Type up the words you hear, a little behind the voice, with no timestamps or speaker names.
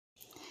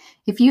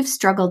If you've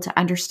struggled to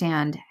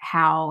understand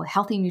how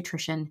healthy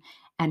nutrition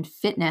and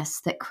fitness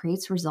that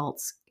creates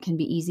results can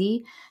be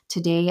easy,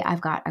 today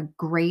I've got a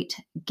great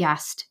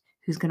guest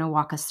who's going to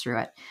walk us through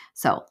it.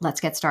 So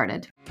let's get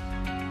started.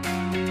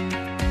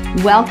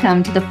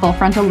 Welcome to the Full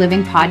Frontal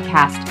Living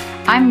Podcast.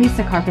 I'm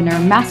Lisa Carpenter,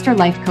 master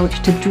life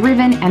coach to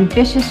driven,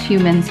 ambitious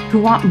humans who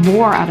want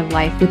more out of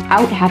life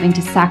without having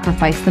to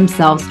sacrifice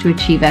themselves to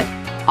achieve it.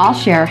 I'll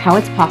share how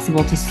it's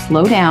possible to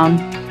slow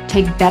down,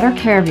 take better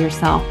care of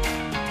yourself,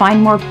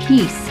 find more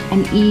peace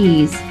and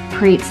ease,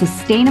 create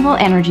sustainable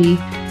energy,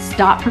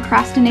 stop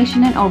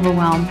procrastination and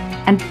overwhelm,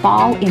 and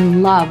fall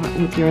in love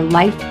with your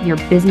life, your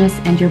business,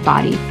 and your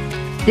body.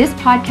 This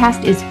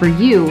podcast is for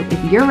you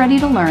if you're ready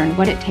to learn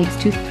what it takes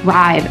to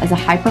thrive as a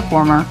high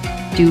performer,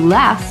 do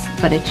less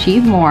but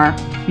achieve more,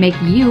 make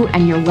you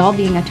and your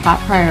well-being a top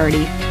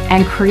priority,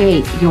 and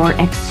create your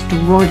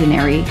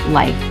extraordinary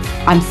life.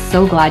 I'm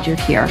so glad you're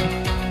here.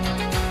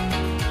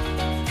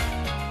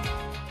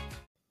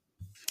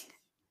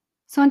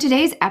 So in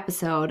today's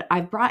episode,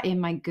 I've brought in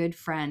my good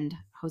friend,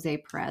 Jose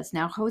Perez.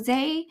 Now,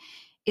 Jose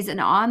is an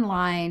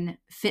online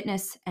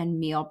fitness and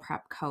meal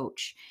prep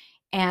coach,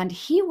 and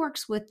he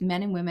works with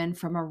men and women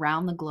from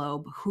around the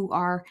globe who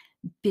are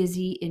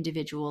busy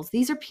individuals.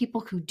 These are people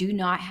who do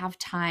not have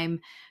time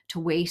to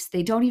waste.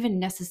 They don't even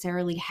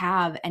necessarily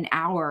have an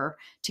hour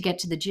to get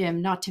to the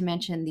gym, not to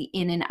mention the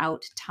in and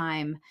out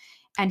time.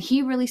 And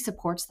he really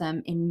supports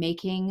them in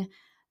making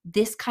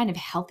this kind of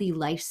healthy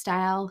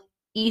lifestyle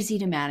easy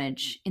to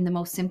manage in the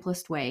most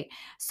simplest way.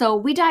 So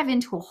we dive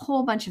into a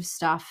whole bunch of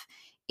stuff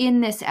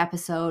in this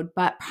episode,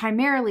 but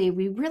primarily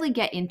we really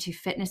get into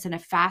fitness in a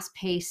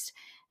fast-paced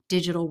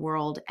digital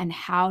world and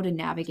how to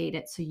navigate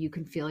it so you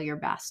can feel your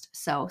best.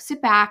 So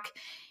sit back,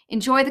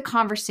 enjoy the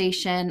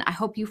conversation. I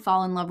hope you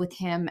fall in love with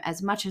him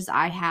as much as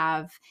I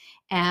have,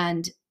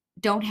 and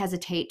don't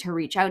hesitate to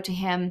reach out to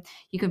him.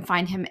 You can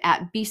find him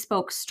at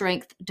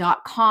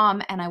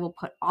bespokestrength.com, and I will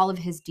put all of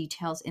his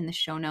details in the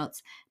show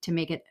notes to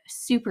make it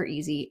super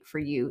easy for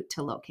you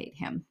to locate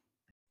him.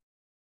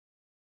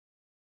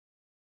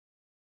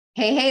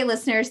 Hey,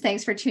 listeners,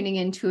 thanks for tuning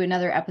in to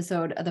another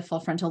episode of the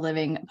Full Frontal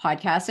Living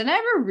Podcast. And I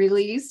have a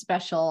really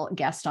special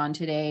guest on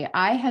today.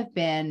 I have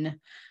been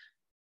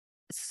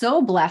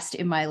so blessed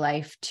in my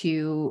life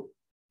to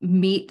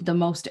meet the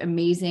most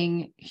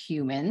amazing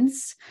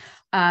humans.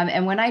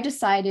 And when I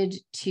decided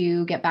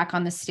to get back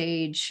on the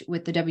stage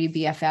with the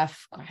WBFF,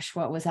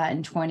 what was that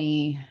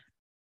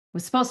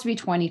was supposed to be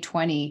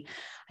 2020,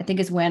 I think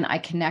is when I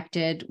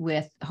connected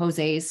with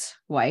Jose's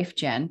wife,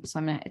 Jen. So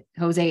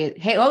Jose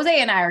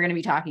and I are going to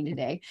be talking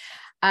today.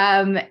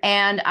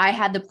 And I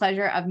had the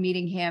pleasure of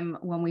meeting him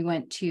when we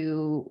went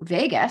to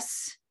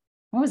Vegas.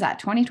 What was that?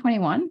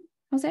 2021,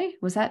 Jose?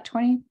 Was that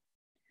 20?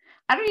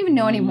 I don't even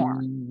know anymore.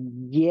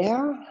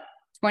 Yeah.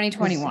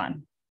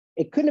 2021.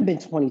 It couldn't have been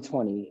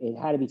 2020. It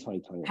had to be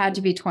 2021. Had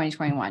to be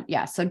 2021.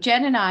 Yeah. So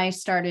Jen and I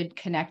started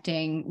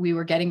connecting. We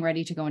were getting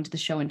ready to go into the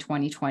show in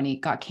 2020,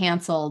 got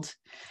canceled.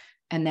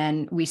 And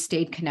then we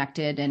stayed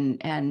connected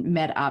and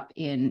met up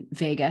in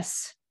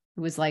Vegas.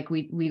 It was like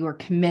we were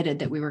committed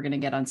that we were going to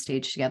get on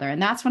stage together.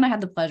 And that's when I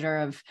had the pleasure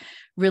of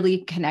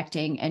really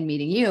connecting and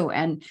meeting you.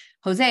 And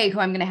Jose, who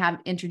I'm going to have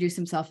introduce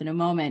himself in a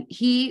moment,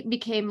 he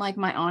became like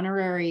my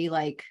honorary,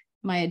 like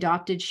my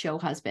adopted show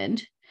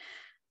husband,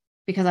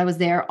 because I was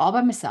there all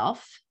by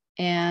myself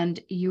and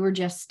you were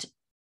just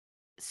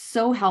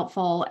so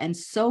helpful and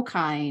so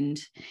kind.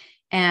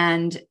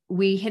 And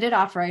we hit it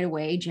off right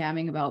away,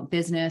 jamming about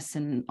business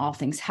and all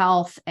things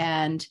health.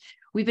 And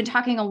we've been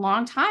talking a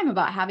long time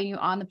about having you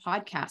on the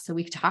podcast so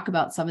we could talk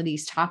about some of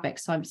these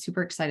topics. So I'm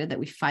super excited that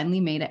we finally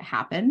made it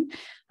happen.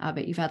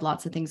 But you've had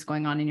lots of things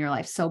going on in your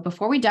life. So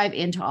before we dive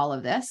into all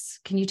of this,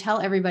 can you tell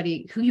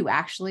everybody who you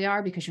actually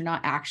are? Because you're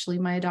not actually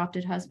my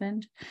adopted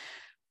husband.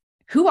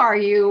 Who are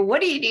you? What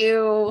do you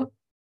do?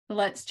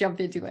 Let's jump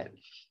into it.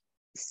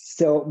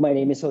 So my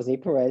name is Jose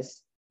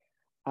Perez.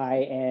 I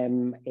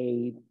am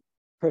a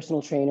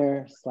personal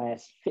trainer /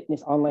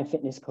 online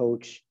fitness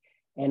coach.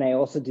 And I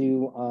also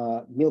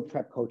do meal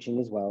prep coaching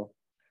as well.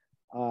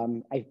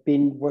 I've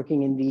been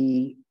working in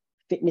the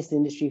fitness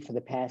industry for the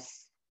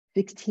past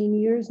 16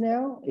 years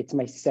now. It's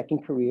my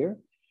second career.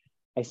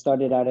 I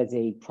started out as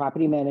a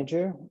property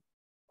manager,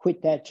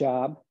 quit that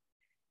job,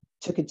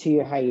 took a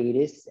 2-year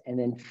hiatus, and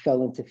then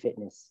fell into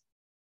fitness.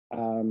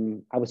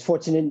 I was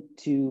fortunate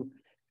to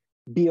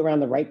be around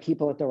the right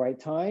people at the right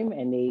time,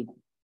 and they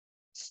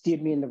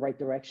steered me in the right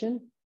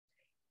direction.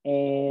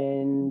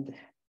 And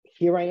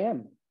here I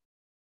am.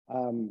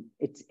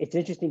 It's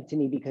interesting to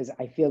me because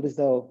I feel as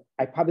though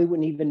I probably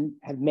wouldn't even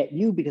have met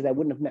you because I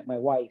wouldn't have met my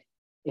wife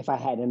if I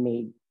hadn't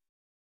made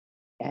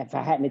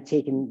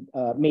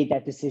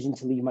that decision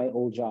to leave my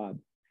old job.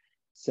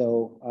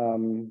 So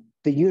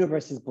the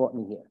universe has brought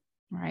me here.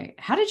 Right.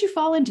 How did you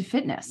fall into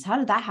fitness? How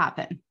did that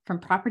happen from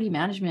property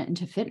management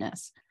into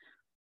fitness?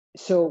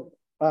 So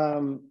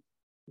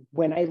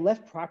when I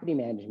left property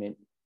management,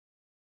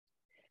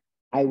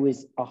 I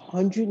was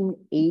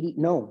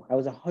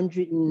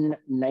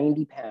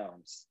 190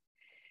 pounds.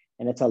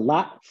 And it's a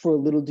lot for a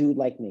little dude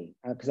like me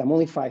because I'm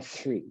only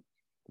 5'3".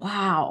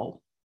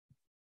 Wow.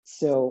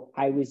 So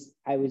I was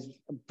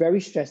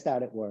very stressed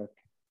out at work.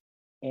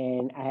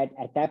 And I had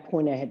at that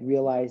point I had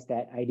realized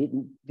that I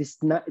didn't this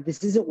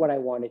isn't what I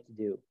wanted to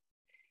do.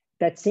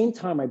 That same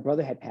time my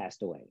brother had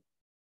passed away.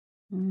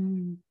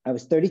 Mm, I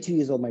was 32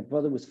 years old. My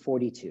brother was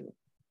 42.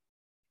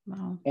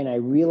 wow. And I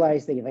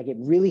realized that like it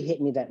really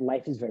hit me that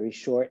life is very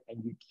short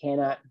and you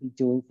cannot be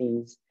doing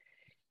things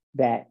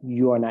that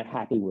you are not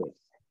happy with.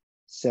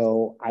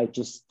 So I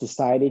just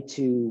decided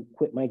to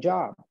quit my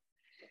job.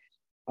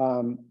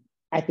 Um,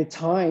 at the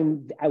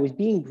time, I was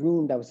being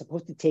groomed. I was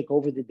supposed to take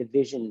over the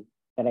division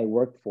that I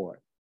worked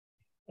for.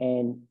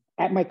 And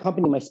at my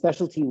company, my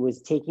specialty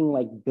was taking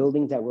like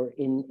buildings that were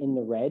in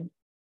the red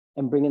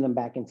and bringing them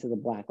back into the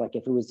black. Like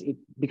if it was,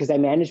 because I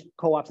manage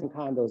co-ops and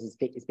condos,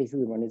 it's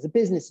basically run as a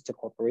business, it's a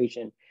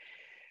corporation.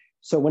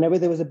 So whenever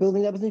there was a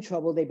building that was in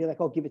trouble, they'd be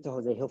like, oh, give it to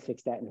Jose. He'll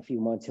fix that in a few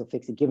months. He'll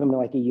fix it. Give him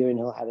like a year and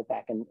he'll have it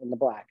back in the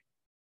black.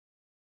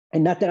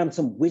 And not that I'm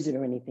some wizard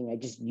or anything. I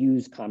just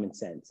use common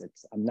sense.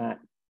 I'm not,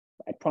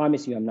 I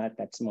promise you, I'm not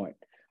that smart.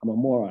 I'm a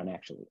moron,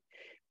 actually.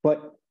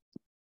 But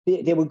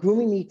they were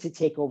grooming me to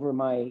take over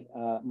my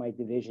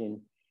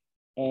division.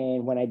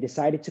 And when I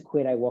decided to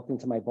quit, I walked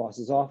into my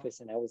boss's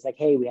office and I was like,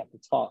 hey, we have to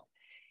talk.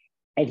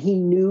 And he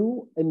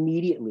knew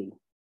immediately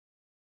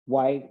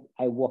why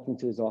I walked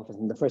into his office.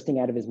 And the first thing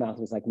out of his mouth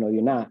was like, no,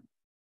 you're not.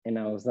 And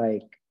I was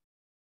like,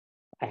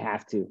 I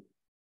have to.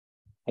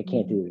 I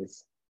can't Mm, do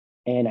this.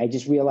 And I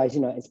just realized,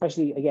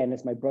 especially again,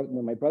 as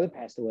when my brother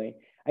passed away,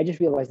 I just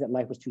realized that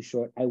life was too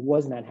short. I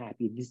was not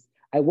happy.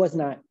 I was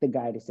not the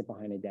guy to sit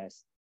behind a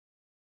desk.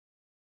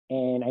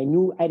 And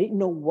I didn't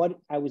know what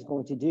I was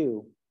going to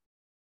do,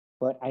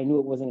 but I knew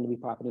it wasn't going to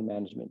be property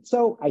management.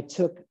 So I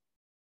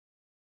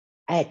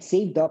had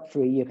saved up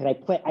for a year because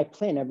I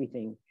plan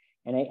everything.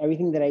 And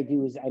everything that I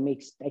do is I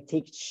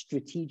take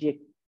strategic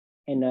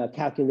and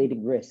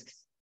calculated risks.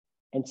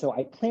 And so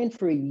I planned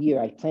for a year.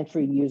 I planned for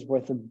a year's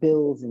worth of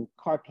bills and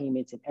car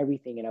payments and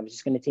everything. And I was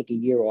just going to take a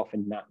year off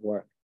and not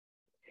work.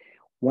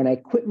 When I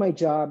quit my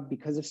job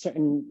because of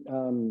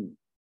certain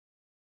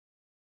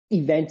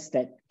events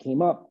that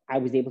came up, I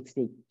was able to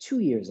take 2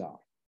 years off.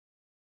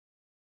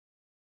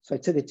 So I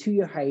took a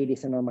 2-year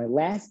hiatus. And on my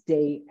last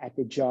day at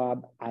the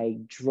job, I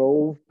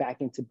drove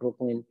back into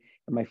Brooklyn.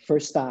 And my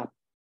first stop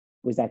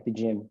was at the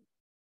gym.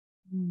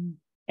 mm,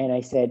 And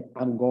I said,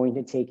 I'm going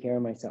to take care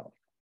of myself.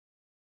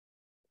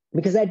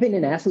 Because I'd been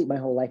an athlete my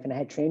whole life and I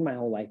had trained my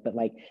whole life. But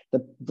like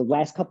the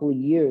last couple of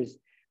years,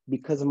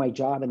 because of my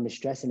job and the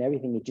stress and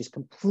everything, it just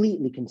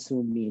completely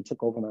consumed me and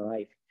took over my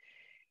life.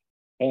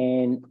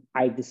 And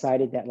I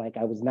decided that like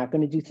I was not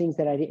going to do things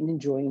that I didn't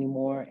enjoy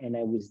anymore. And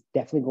I was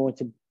definitely going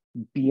to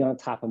be on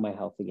top of my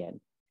health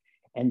again.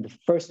 And the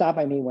first stop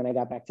I made when I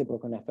got back to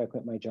Brooklyn after I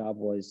quit my job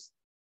was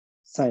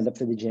signed up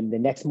for the gym. The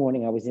next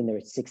morning I was in there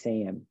at 6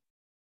 a.m.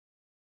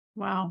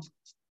 wow.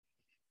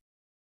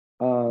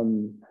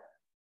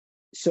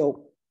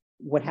 So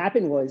what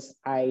happened was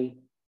I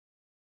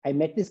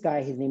met this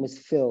guy. His name was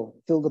Phil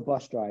the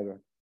bus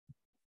driver.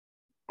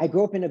 I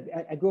grew up in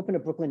a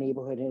Brooklyn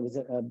neighborhood, and it was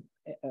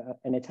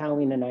an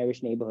Italian and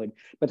Irish neighborhood.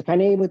 But the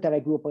kind of neighborhood that I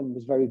grew up in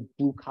was very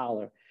blue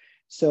collar.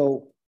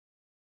 So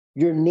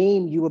your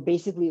name, you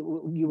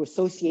were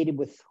associated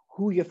with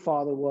who your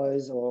father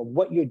was or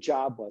what your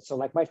job was. So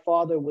like my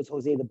father was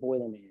Jose the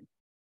Boilerman.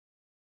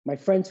 My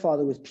friend's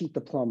father was Pete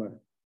the plumber.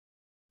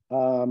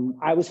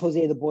 I was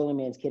Jose the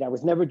Boilerman's kid. I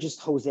was never just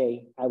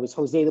Jose. I was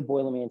Jose the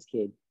Boilerman's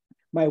kid.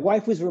 My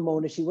wife was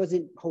Ramona. She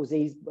wasn't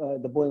Jose's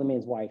the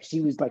Boilerman's wife.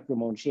 She was like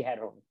Ramona. She had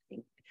her own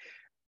thing.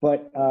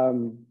 But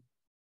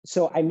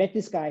so I met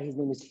this guy. His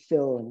name was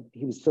Phil, and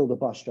he was Phil the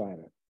bus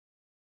driver.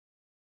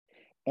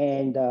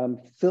 And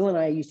Phil and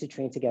I used to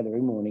train together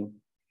every morning.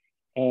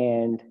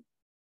 And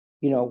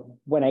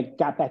when I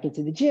got back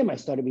into the gym, I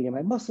started reading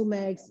my muscle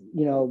mags,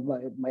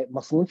 my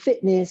muscle and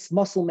fitness,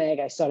 muscle mag.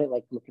 I started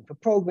like looking for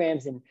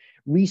programs and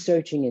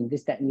researching and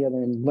this, that, and the other,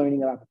 and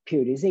learning about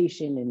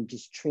periodization and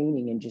just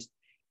training and just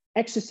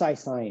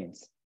exercise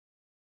science.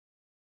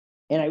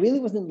 And I really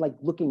wasn't like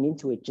looking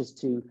into it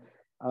just to,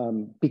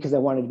 because I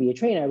wanted to be a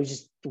trainer. I was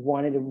just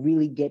wanted to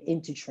really get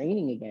into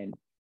training again.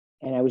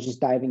 And I was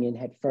just diving in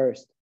head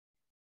first.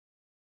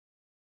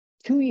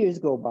 2 years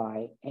go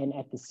by, and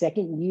at the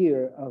second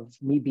year of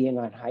me being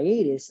on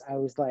hiatus, I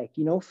was like,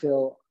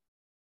 Phil,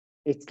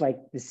 it's like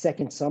the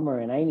second summer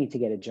and I need to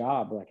get a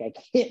job. Like I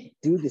can't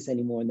do this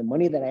anymore. And the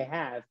money that I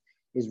have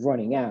is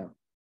running out.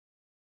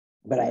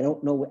 But I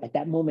don't know, at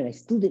that moment, I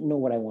still didn't know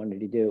what I wanted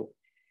to do.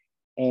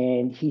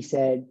 And he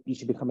said, you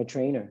should become a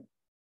trainer.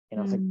 And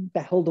I was like, what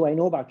the hell do I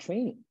know about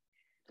training?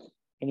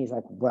 And he's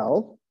like,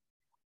 well,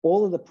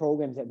 all of the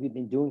programs that we've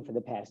been doing for the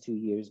past 2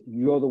 years,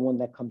 you're the one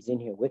that comes in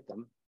here with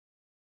them.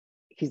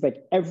 He's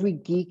like, every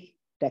geek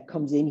that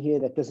comes in here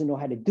that doesn't know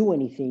how to do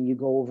anything, you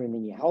go over and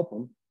then you help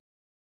them.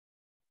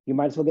 You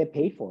might as well get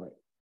paid for it.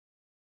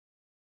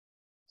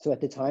 So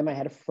at the time, I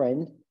had a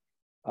friend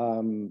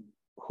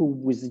who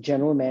was the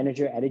general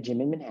manager at a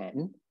gym in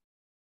Manhattan.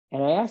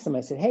 And I asked him,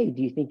 I said, hey,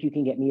 do you think you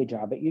can get me a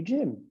job at your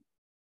gym?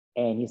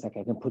 And he's like,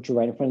 I can put you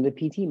right in front of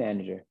the PT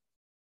manager.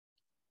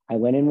 I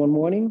went in one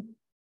morning.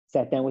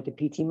 sat down with the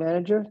PT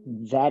manager.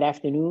 That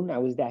afternoon, I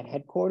was at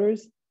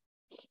headquarters,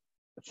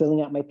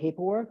 filling out my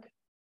paperwork,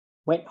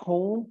 went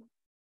home,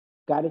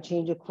 got a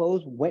change of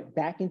clothes, went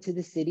back into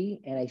the city,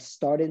 and I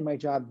started my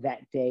job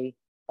that day,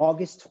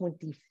 August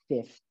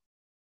 25th,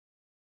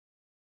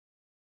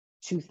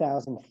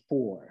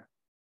 2004.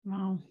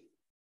 Wow.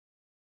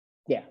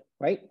 Yeah,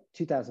 right?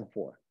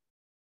 2004.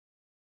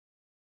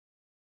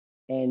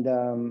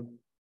 And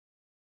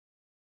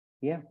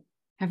yeah,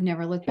 I've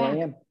never looked here I back.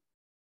 am.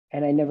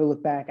 And I never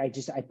looked back. I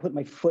put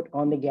my foot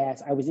on the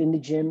gas. I was in the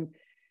gym.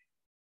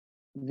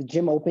 The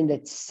gym opened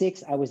at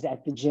 6. I was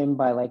at the gym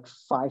by like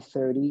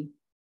 5:30,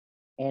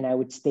 and I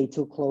would stay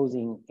till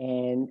closing.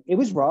 And it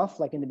was rough,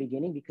 like in the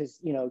beginning, because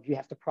you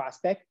have to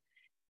prospect.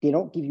 They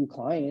don't give you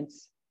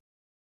clients.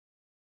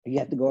 You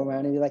have to go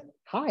around and be like,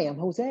 "Hi, I'm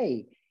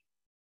Jose.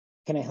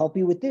 Can I help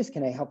you with this?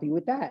 Can I help you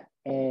with that?"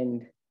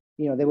 And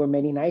there were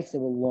many nights.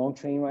 There were long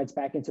train rides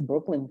back into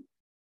Brooklyn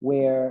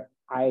where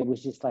I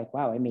was just like,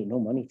 "Wow, I made no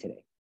money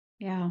today."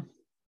 Yeah.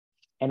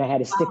 And I had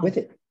to stick Wow. with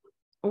it.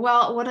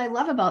 Well, what I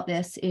love about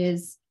this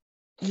is,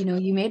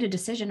 you made a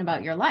decision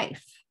about your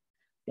life.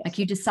 Like Yes.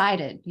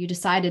 you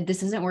decided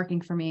this isn't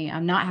working for me.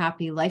 I'm not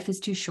happy. Life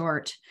is too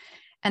short.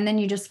 And then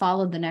you just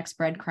followed the next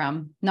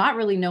breadcrumb, not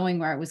really knowing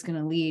where it was going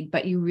to lead,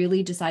 but you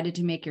really decided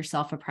to make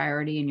yourself a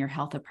priority and your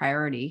health a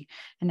priority.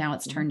 And now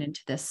it's turned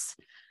into this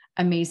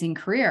amazing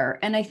career.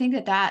 And I think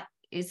that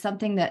is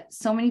something that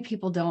so many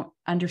people don't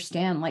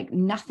understand. Like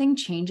nothing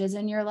changes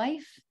in your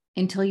life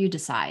until you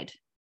decide.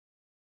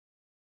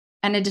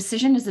 And a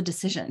decision is a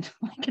decision.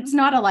 Like it's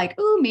not a like,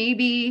 oh,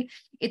 maybe.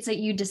 It's that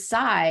you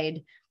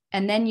decide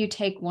and then you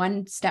take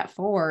one step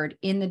forward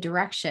in the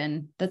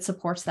direction that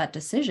supports that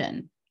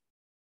decision.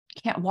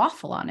 You can't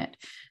waffle on it.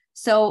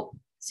 So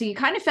you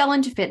kind of fell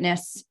into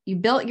fitness. You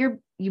built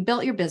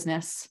your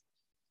business.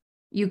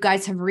 You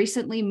guys have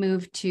recently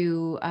moved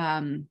to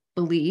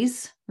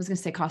Belize. I was going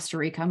to say Costa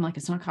Rica. I'm like,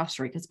 it's not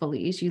Costa Rica, it's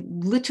Belize. You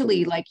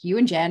literally, like you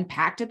and Jen,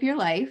 packed up your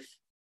life,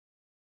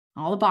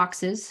 all the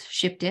boxes,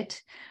 shipped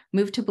it,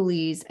 moved to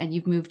Belize, and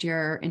you've moved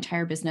your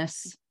entire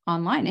business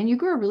online. And you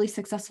grew a really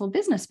successful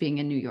business being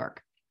in New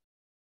York.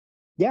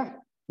 Yeah.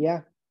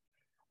 Yeah.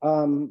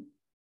 When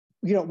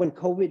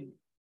COVID,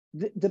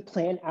 the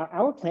plan,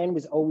 our plan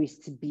was always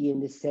to be in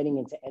this setting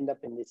and to end up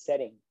in this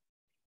setting.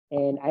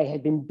 And I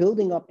had been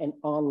building up an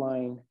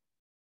online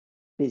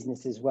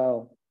business as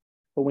well.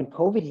 But when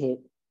COVID hit,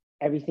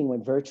 everything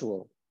went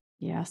virtual.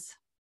 Yes.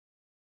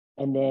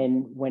 And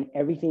then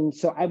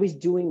so I was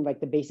doing like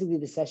basically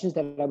the sessions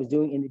that I was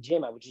doing in the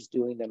gym, I was just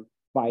doing them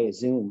via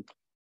Zoom.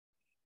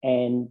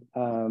 And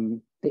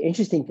the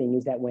interesting thing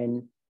is that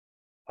when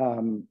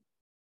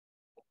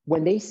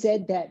they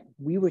said that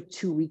we were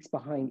 2 weeks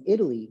behind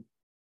Italy,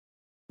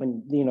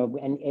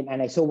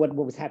 and I saw what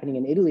was happening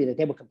in Italy, that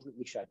they were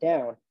completely shut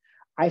down,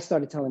 I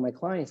started telling my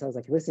clients, I was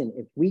like, listen,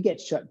 if we get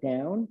shut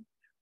down,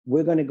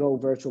 we're going to go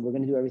virtual. We're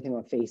going to do everything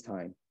on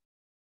FaceTime.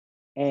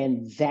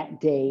 And that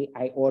day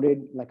I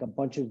ordered like a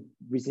bunch of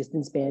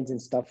resistance bands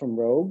and stuff from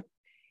Rogue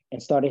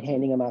and started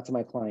handing them out to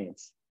my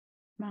clients.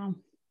 Wow.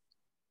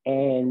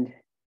 And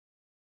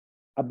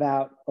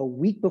about a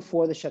week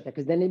before the shutdown,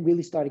 because then it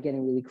really started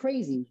getting really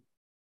crazy.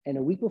 And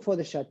a week before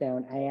the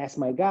shutdown, I asked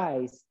my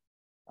guys,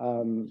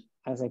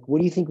 I was like, what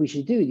do you think we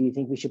should do? Do you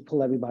think we should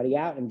pull everybody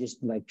out and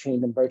just like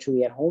train them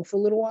virtually at home for a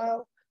little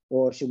while?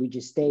 Or should we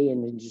just stay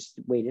and just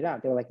wait it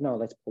out? They were like, no,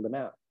 let's pull them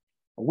out.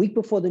 A week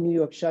before the New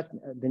York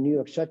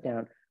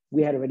shutdown,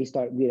 we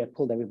had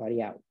pulled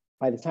everybody out.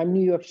 By the time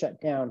New York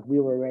shut down, we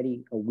were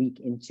already a week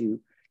into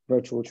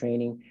virtual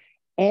training.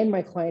 And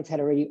my clients had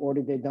already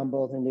ordered their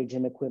dumbbells and their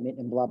gym equipment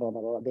and blah, blah,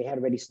 blah, blah. They had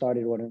already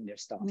started ordering their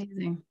stuff.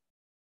 Amazing.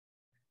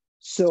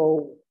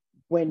 So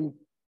when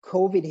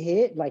COVID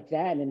hit like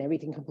that and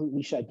everything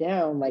completely shut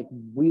down, like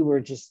we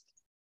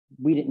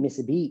didn't miss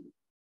a beat.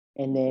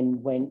 And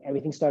then when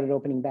everything started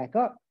opening back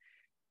up,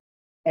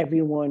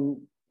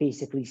 everyone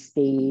basically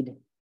stayed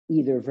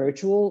either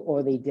virtual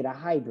or they did a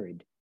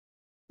hybrid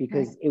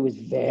because it was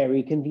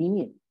very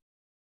convenient.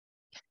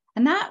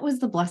 And that was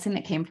the blessing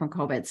that came from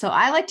COVID. So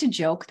I like to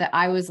joke that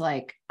I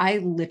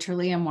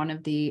literally am one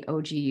of the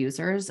OG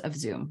users of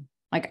Zoom.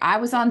 Like I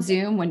was on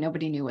Zoom when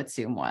nobody knew what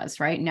Zoom was.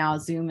 Right now,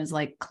 Zoom is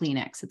like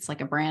Kleenex. It's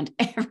like a brand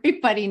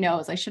everybody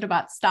knows. I should have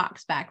bought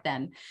stocks back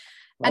then.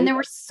 Right. And there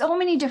were so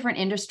many different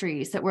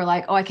industries that were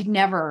like, oh, I could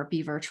never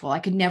be virtual. I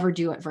could never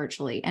do it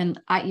virtually. And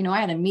I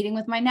had a meeting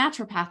with my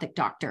naturopathic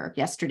doctor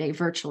yesterday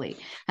virtually.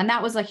 And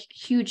that was like a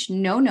huge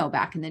no-no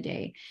back in the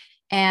day.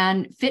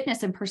 And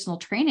fitness and personal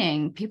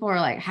training, people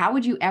are like, how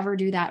would you ever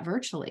do that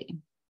virtually?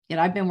 Yet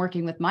I've been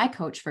working with my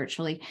coach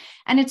virtually,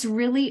 and it's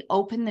really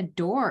opened the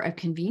door of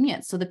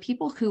convenience. So the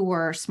people who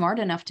were smart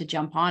enough to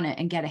jump on it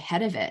and get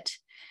ahead of it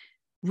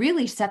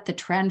really set the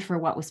trend for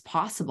what was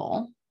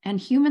possible. And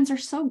humans are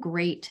so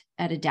great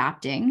at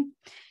adapting.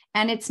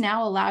 And it's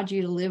now allowed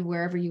you to live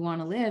wherever you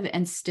want to live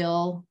and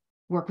still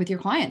work with your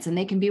clients. And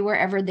they can be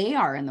wherever they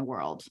are in the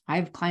world. I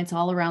have clients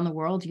all around the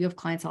world. You have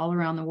clients all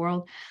around the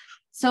world.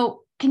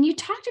 So can you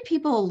talk to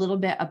people a little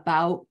bit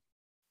about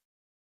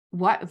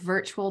what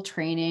virtual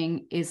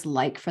training is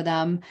like for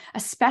them,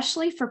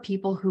 especially for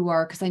people who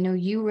are, because I know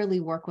you really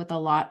work with a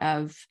lot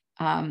of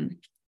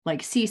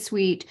like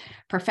C-suite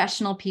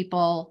professional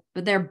people,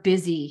 but they're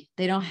busy.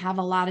 They don't have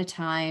a lot of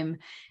time.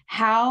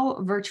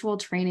 How virtual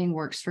training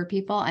works for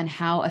people and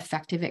how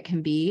effective it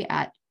can be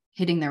at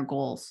hitting their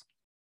goals.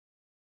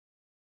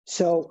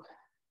 So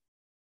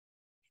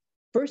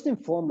first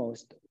and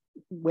foremost,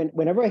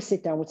 whenever I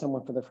sit down with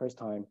someone for the first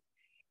time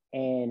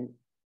and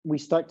we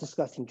start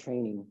discussing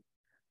training,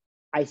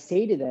 I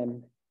say to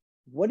them,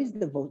 what is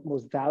the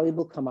most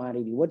valuable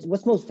commodity?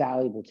 What's most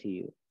valuable to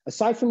you?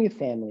 Aside from your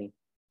family,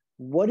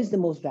 what is the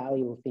most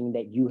valuable thing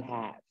that you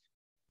have?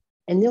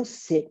 And they'll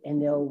sit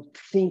and they'll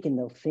think and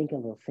they'll think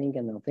and they'll think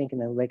and they'll think and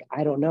they're like,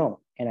 I don't know.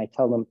 And I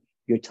tell them,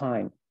 your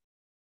time.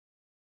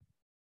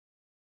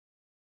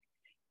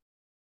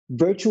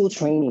 Virtual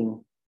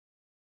training,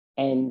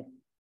 and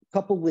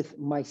coupled with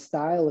my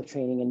style of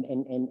training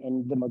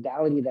and the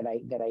modality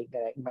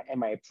and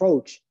my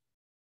approach,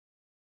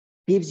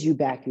 gives you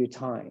back your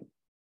time.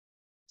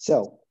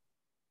 So,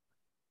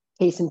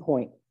 case in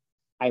point,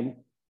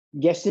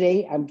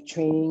 yesterday I'm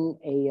training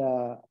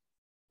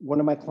one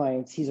of my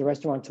clients. He's a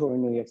restaurateur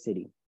in New York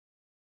City.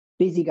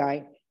 Busy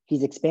guy.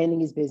 He's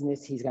expanding his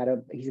business. He's got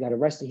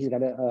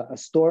a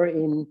store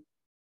in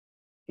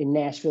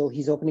Nashville.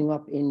 He's opening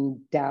up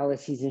in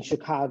Dallas. He's in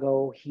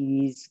Chicago.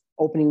 He's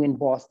opening in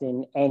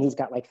Boston, and he's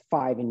got like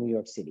 5 in New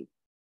York City.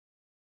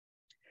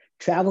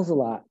 Travels a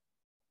lot,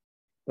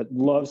 but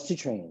loves to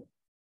train.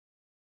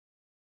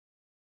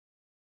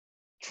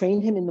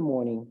 Trained him in the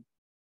morning,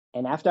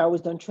 and after I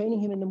was done training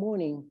him in the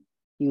morning,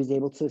 he was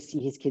able to see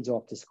his kids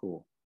off to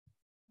school.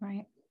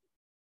 Right.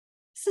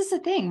 This is the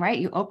thing, right?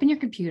 You open your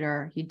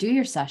computer, you do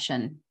your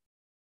session,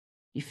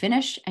 you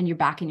finish, and you're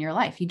back in your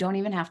life. You don't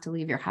even have to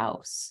leave your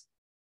house.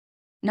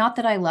 Not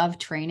that I love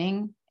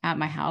training at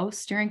my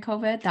house during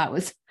COVID. That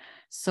was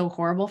so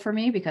horrible for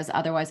me because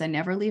otherwise I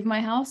never leave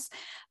my house.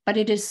 But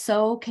it is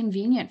so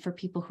convenient for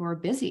people who are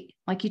busy.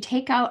 Like you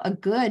take out a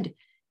good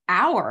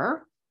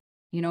hour,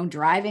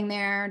 driving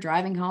there,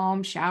 driving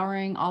home,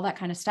 showering, all that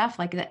kind of stuff,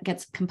 like that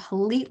gets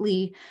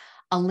completely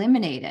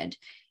eliminated.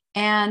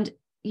 And,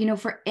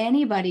 for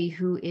anybody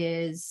who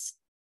is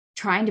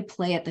trying to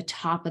play at the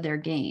top of their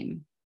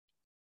game,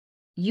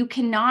 you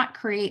cannot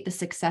create the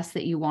success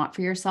that you want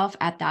for yourself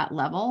at that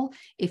level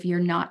if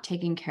you're not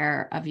taking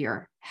care of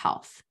your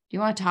health. Do you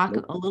want to talk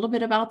a little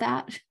bit about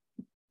that?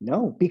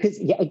 No, because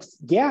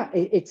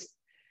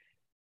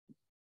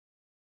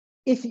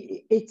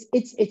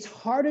it's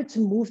harder to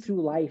move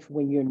through life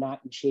when you're not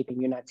in shape and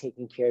you're not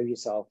taking care of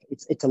yourself.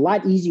 It's a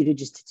lot easier to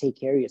just to take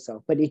care of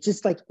yourself. But it's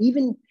just like,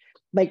 even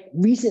like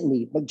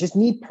recently, like just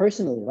me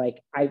personally,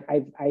 like I've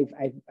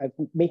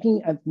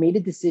made a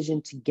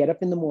decision to get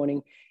up in the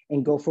morning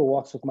and go for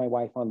walks with my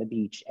wife on the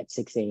beach at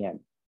 6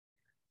 a.m.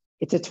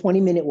 It's a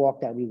 20-minute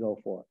walk that we go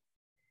for.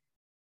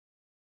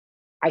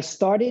 I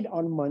started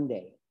on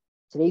Monday.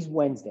 Today's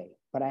Wednesday,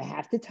 but I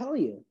have to tell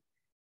you,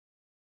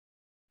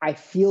 I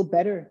feel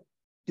better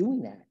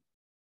doing that.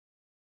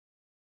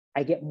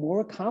 I get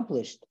more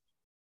accomplished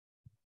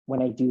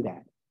when I do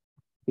that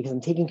because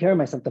I'm taking care of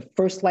myself. The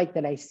first light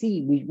that I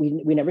see,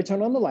 we never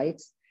turn on the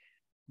lights.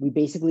 We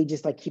basically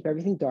just like keep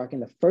everything dark.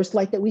 And the first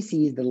light that we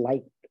see is the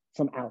light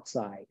from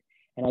outside.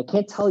 And I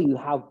can't tell you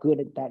how good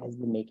that has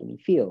been making me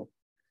feel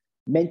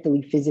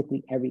mentally,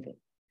 physically, everything.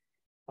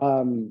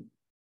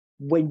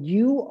 When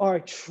you are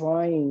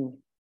trying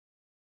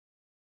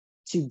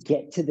to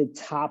get to the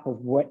top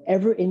of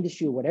whatever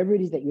industry, whatever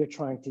it is that you're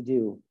trying to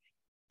do,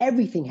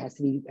 everything has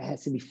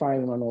to be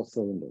firing on all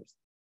cylinders.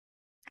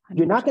 100%.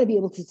 You're not going to be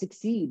able to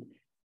succeed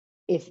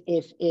if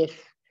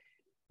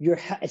your,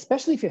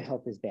 especially if your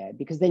health is bad,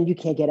 because then you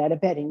can't get out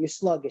of bed and you're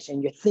sluggish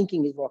and your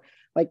thinking is wrong.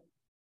 Like,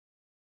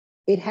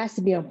 it has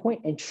to be on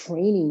point, and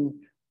training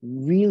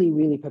really,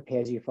 really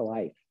prepares you for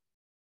life.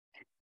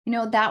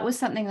 That was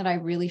something that I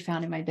really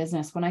found in my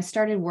business when I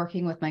started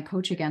working with my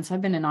coach again. So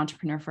I've been an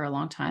entrepreneur for a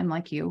long time,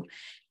 like you,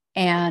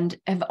 and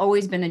have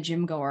always been a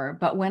gym goer.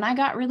 But when I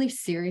got really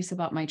serious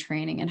about my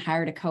training and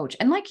hired a coach,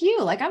 and like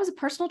you, like I was a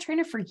personal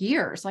trainer for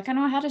years, like I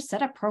know how to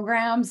set up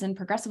programs and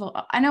progressive,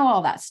 I know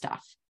all that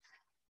stuff.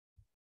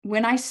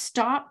 When I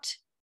stopped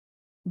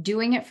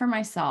doing it for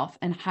myself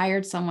and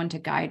hired someone to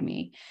guide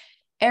me,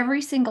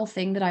 every single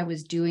thing that I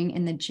was doing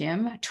in the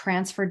gym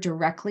transferred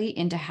directly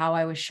into how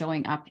I was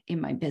showing up in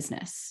my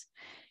business.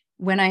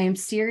 When I am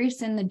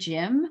serious in the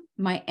gym,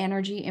 my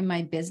energy in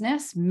my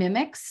business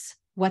mimics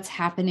what's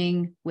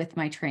happening with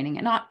my training.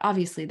 And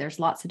obviously, there's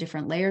lots of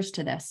different layers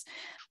to this.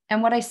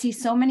 And what I see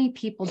so many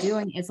people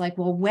doing is like,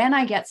 well, when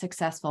I get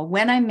successful,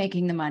 when I'm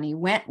making the money,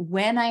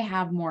 when I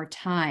have more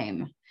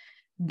time,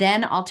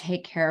 then I'll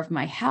take care of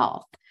my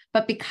health.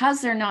 But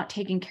because they're not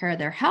taking care of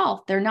their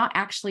health, they're not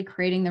actually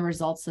creating the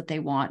results that they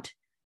want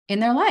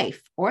in their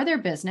life or their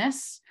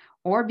business,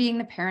 or being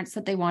the parents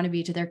that they want to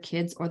be to their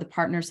kids, or the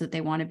partners that they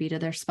want to be to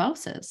their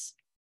spouses.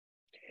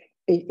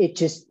 It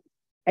just,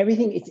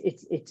 everything,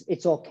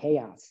 it's all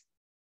chaos,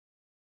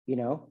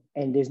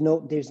 and there's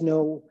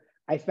no,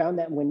 I found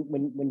that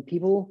when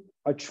people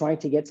are trying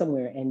to get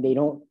somewhere and they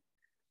don't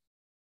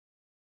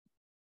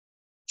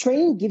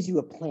training gives you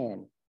a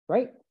plan,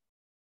 right?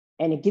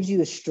 And it gives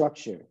you a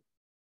structure.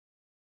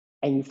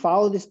 And you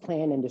follow this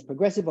plan, and there's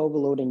progressive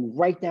overload, and you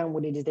write down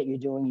what it is that you're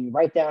doing. You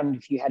write down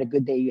if you had a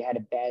good day, you had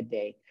a bad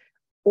day.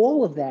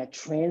 All of that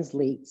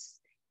translates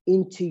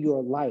into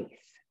your life.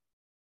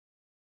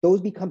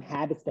 Those become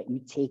habits that you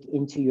take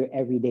into your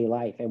everyday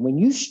life. And when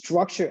you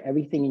structure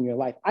everything in your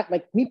life,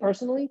 like me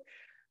personally,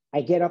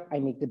 I get up, I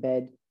make the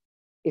bed.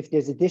 If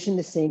there's a dish in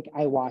the sink,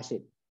 I wash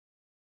it.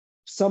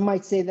 Some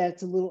might say that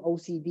it's a little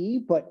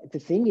OCD, but the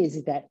thing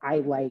is that I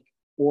like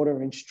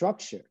order and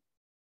structure.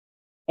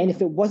 And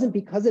if it wasn't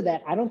because of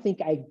that, I don't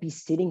think I'd be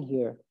sitting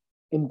here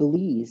in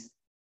Belize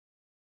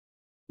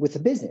with a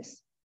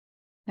business.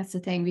 That's the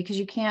thing, because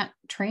you can't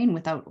train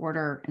without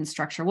order and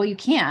structure. Well, you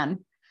can,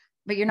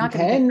 but you're You not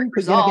going to get can,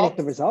 but you're not going to get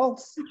the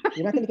results.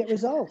 You're not going to get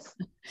results.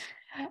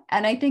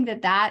 And I think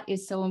that that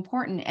is so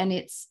important. And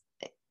it's,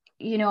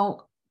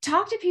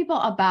 talk to people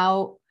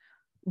about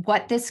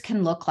what this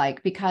can look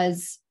like,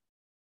 because,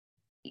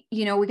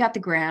 we got the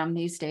gram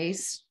these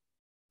days.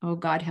 Oh,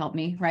 God help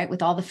me, right?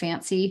 With all the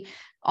fancy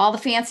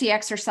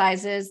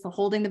exercises, the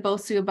holding the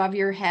Bosu above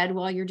your head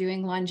while you're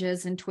doing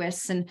lunges and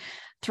twists and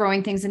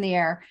throwing things in the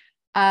air.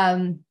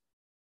 And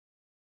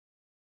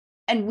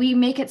we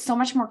make it so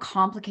much more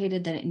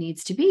complicated than it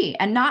needs to be.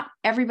 And not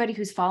everybody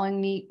who's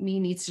following me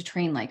needs to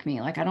train like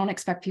me. Like, I don't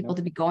expect people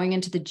to be going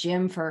into the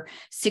gym for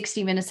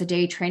 60 minutes a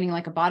day, training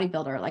like a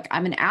bodybuilder. Like,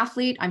 I'm an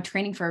athlete. I'm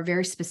training for a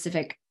very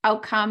specific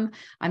outcome.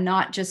 I'm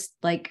not just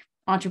like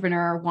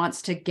entrepreneur,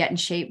 wants to get in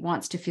shape,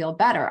 wants to feel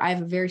better. I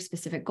have a very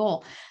specific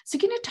goal. So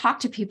can you talk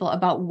to people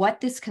about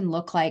what this can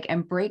look like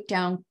and break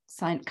down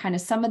kind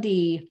of some of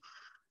the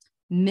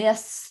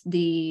myths,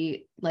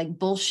 the like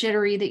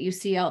bullshittery that you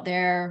see out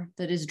there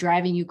that is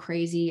driving you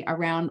crazy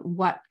around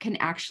what can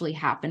actually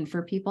happen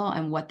for people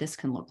and what this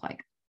can look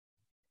like?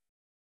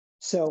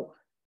 So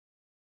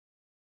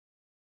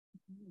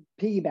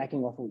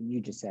piggybacking off what you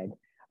just said,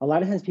 a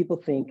lot of times people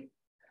think,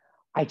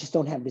 I just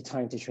don't have the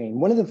time to train.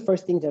 One of the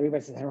first things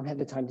everybody says, I don't have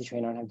the time to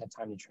train. I don't have the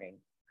time to train.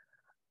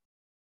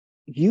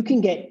 You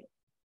can get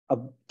a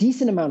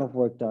decent amount of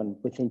work done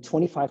within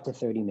 25 to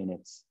 30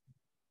 minutes.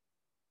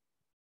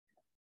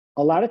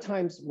 A lot of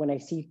times when I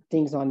see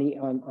things on the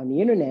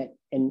internet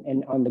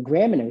and on the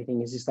gram and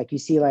everything, is just like, you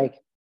see like,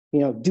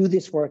 do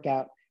this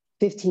workout,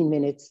 15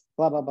 minutes,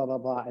 blah, blah, blah, blah,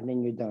 blah, and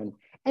then you're done.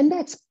 And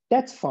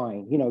that's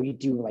fine. You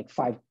do like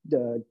 5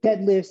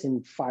 deadlifts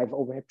and 5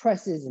 overhead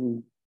presses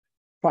and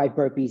 5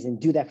 burpees and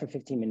do that for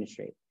 15 minutes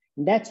straight.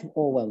 And that's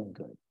all well and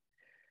good.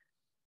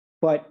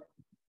 But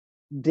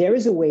there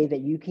is a way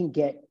that you can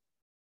get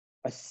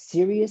a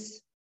serious,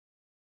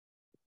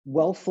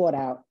 well thought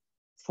out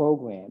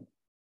program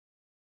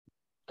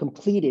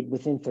completed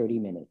within 30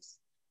 minutes.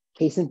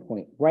 Case in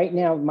point, right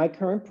now, my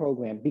current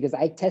program, because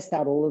I test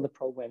out all of the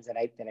programs that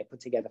I put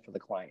together for the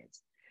clients.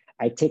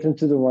 I take them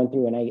through the run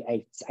through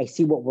and I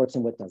see what works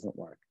and what doesn't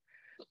work.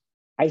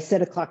 I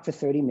set a clock for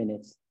 30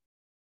 minutes.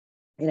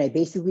 And I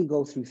basically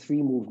go through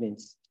 3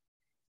 movements.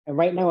 And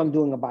right now I'm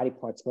doing a body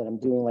part split. I'm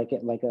doing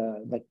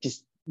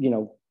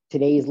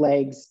today's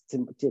legs,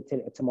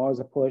 tomorrow's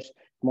a push,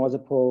 tomorrow's a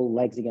pull,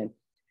 legs again.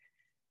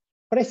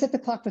 But I set the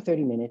clock for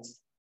 30 minutes.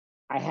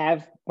 I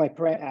have my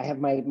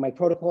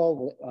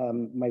protocol,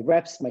 my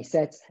reps, my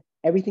sets,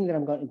 everything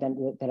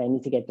that I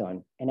need to get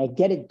done. And I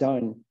get it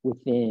done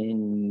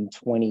within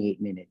 28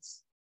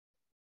 minutes.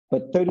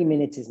 But 30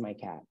 minutes is my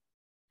cap.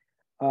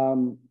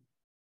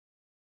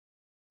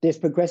 There's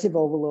progressive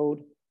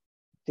overload.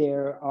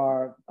 There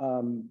are,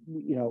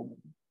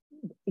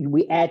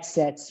 we add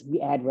sets,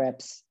 we add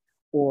reps,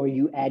 or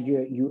you add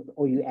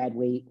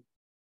weight.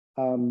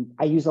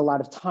 I use a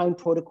lot of time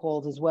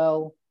protocols as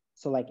well.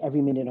 So like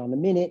every minute on the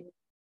minute,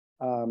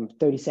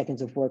 30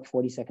 seconds of work,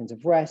 40 seconds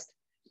of rest.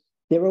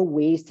 There are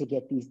ways to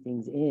get these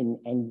things in,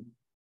 and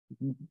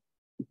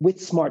with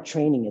smart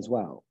training as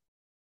well.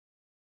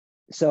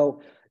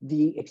 So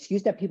the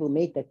excuse that people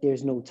make that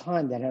there's no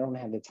time, that I don't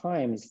have the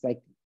time, is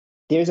like,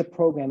 there's a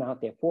program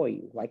out there for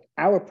you. Like,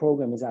 our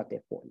program is out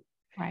there for you.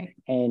 Right.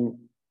 And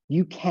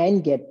you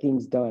can get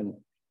things done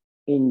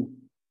in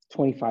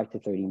 25 to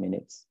 30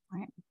 minutes.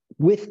 Right.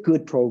 With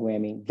good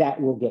programming that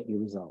will get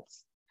you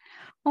results.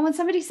 Well, when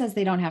somebody says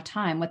they don't have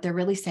time, what they're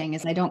really saying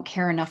is, I don't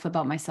care enough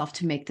about myself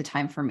to make the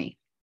time for me.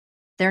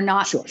 They're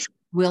not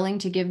willing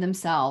to give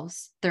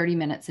themselves 30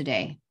 minutes a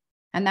day.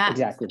 And that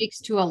speaks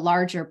to a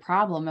larger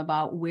problem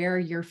about where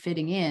you're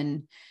fitting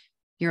in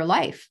your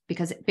life,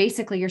 because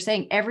basically you're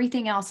saying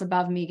everything else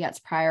above me gets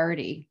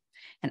priority,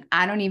 and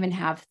I don't even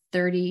have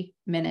 30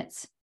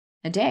 minutes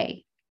a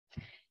day.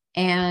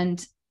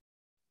 And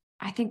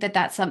I think that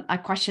that's a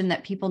question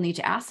that people need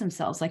to ask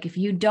themselves. Like, if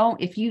you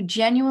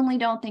genuinely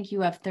don't think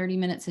you have 30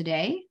 minutes a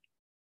day,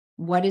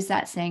 what is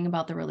that saying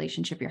about the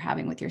relationship you're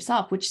having with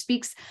yourself? Which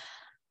speaks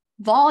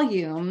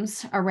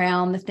volumes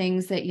around the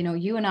things that,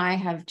 you and I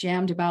have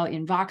jammed about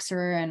in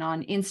Voxer and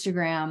on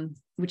Instagram,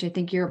 which I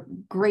think you're a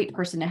great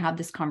person to have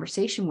this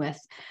conversation with,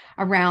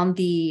 around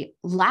the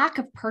lack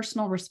of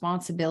personal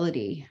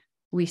responsibility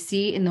we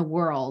see in the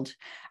world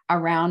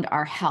around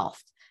our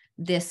health.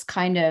 This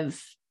kind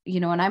of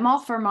and I'm all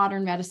for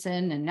modern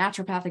medicine and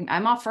naturopathic.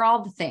 I'm all for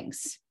all the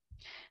things.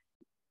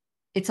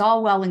 It's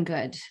all well and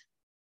good,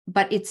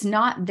 but it's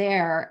not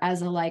there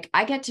as a, like,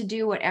 I get to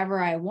do whatever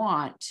I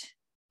want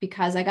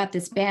because I got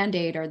this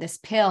Band-Aid or this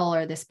pill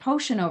or this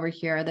potion over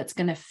here that's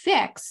going to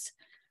fix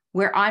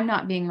where I'm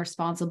not being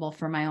responsible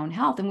for my own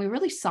health. And we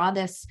really saw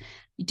this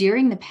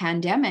during the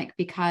pandemic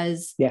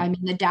because, Yeah, I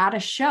mean, the data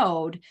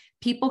showed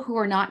people who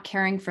were not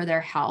caring for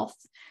their health,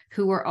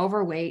 who were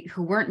overweight,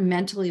 who weren't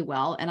mentally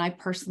well. And I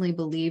personally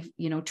believe,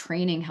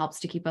 training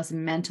helps to keep us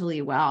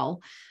mentally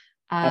well.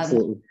 Um,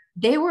 absolutely.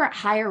 they were at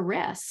higher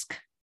risk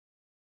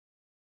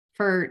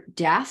for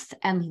death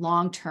and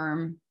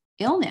long-term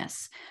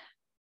illness.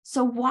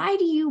 So why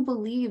do you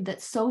believe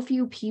that so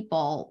few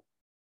people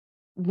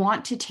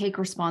want to take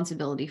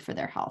responsibility for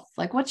their health?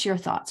 Like, what's your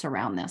thoughts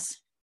around this?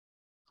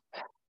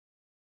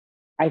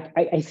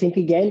 I think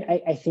again,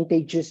 I think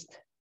they just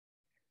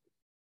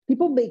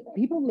people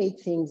make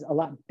things a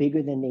lot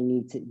bigger than they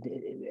need to,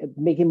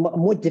 make it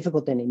more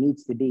difficult than it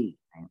needs to be.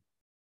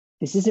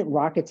 This isn't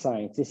rocket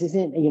science. This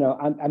isn't,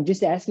 I'm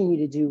just asking you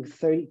to do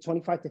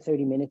 25 to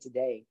 30 minutes a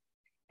day.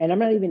 And I'm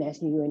not even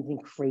asking you to do anything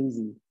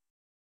crazy.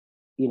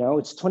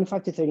 It's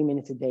 25 to 30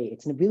 minutes a day.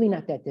 It's really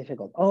not that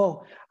difficult.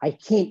 Oh, I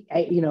can't,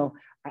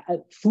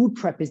 food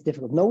prep is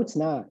difficult. No, it's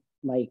not.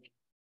 Like,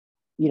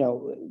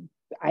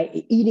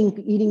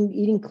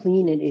 eating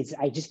clean, and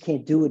I just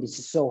can't do it. It's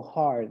just so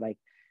hard. Like,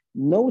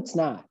 no, it's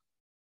not.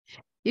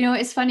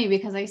 It's funny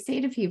because I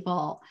say to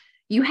people,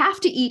 you have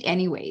to eat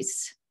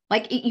anyways.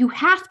 Like, you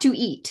have to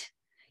eat.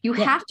 You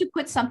Yeah. have to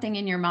put something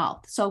in your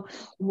mouth. So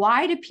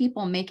why do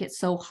people make it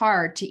so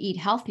hard to eat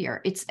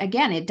healthier?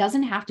 Again, it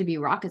doesn't have to be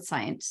rocket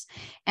science.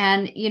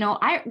 And,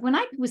 when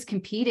I was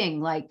competing,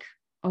 like,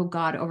 oh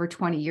God, over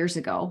 20 years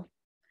ago,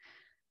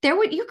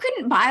 you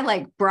couldn't buy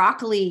like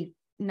broccoli.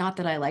 Not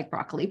that I like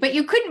broccoli, but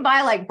you couldn't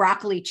buy like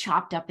broccoli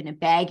chopped up in a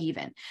bag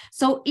even.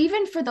 So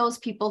even for those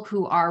people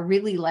who are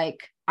really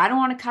like, I don't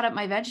want to cut up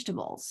my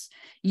vegetables,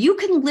 you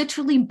can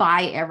literally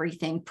buy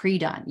everything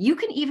pre-done. You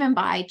can even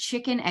buy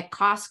chicken at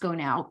Costco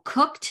now,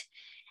 cooked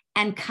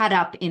and cut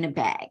up in a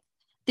bag.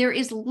 There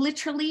is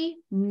literally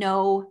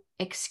no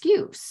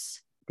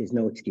excuse. There's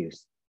no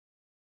excuse.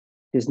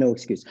 There's no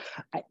excuse.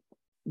 I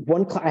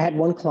had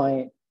one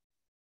client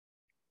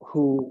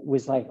who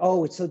was like,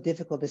 "Oh, it's so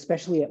difficult,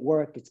 especially at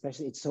work.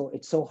 Especially it's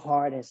so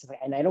hard,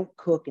 and I don't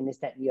cook and this,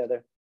 that, and the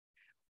other."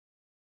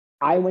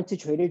 I went to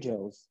Trader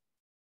Joe's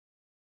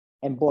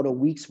and bought a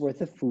week's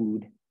worth of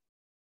food,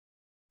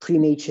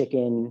 pre-made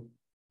chicken,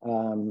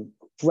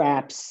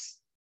 wraps,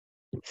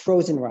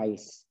 frozen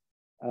rice.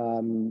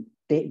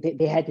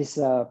 They had this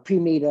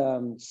pre-made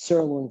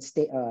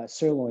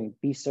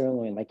beef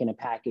sirloin, like in a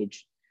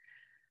package,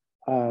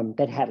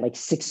 that had like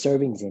 6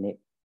 servings in it.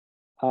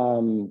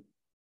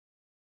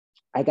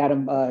 I got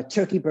them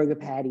turkey burger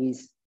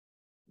patties.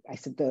 I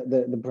said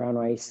the brown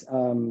rice,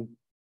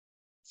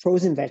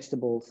 frozen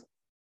vegetables.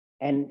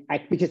 And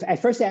because I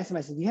first asked him,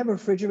 I said, "Do you have a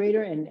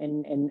refrigerator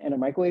and a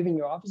microwave in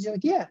your office?" He's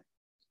like, "Yeah."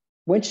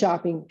 Went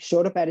shopping,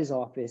 showed up at his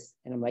office,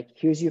 and I'm like,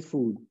 "Here's your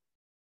food.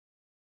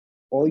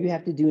 All you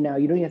have to do now,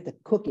 you don't even have to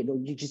cook it.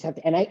 You just have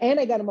to." And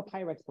I got him a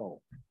Pyrex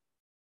bowl.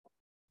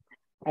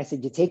 I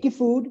said, "You take your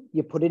food,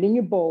 you put it in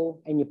your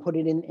bowl, and you put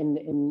it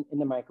in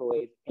the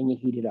microwave, and you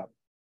heat it up."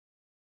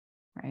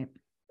 Right.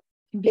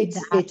 It's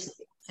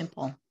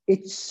simple.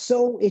 It's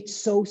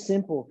so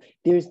simple.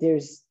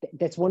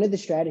 That's one of the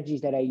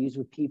strategies that I use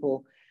with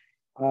people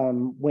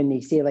when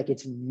they say like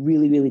it's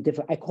really, really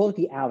difficult. I call it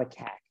the Alec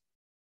hack.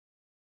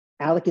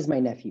 Alec is my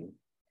nephew.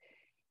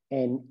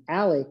 And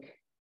Alec,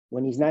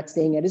 when he's not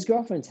staying at his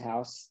girlfriend's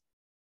house,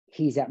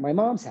 he's at my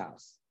mom's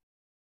house.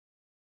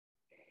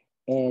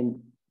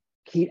 And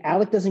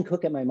Alec doesn't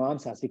cook at my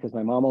mom's house because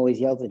my mom always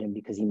yells at him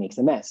because he makes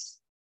a mess.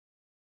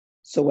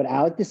 So what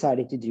Alec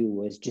decided to do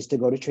was just to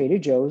go to Trader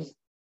Joe's.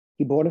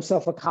 He bought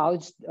himself a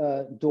college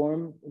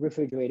dorm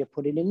refrigerator,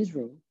 put it in his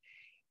room,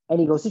 and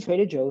he goes to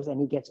Trader Joe's and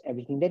he gets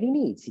everything that he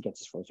needs. He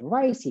gets his frozen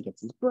rice, he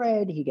gets his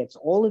bread, he gets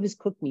all of his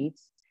cooked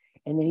meats,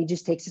 and then he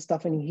just takes his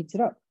stuff and he heats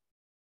it up.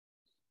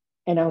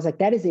 And I was like,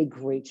 that is a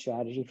great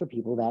strategy for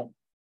people that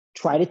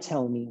try to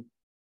tell me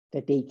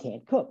that they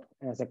can't cook.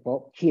 And I was like,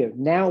 well, here,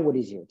 now what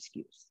is your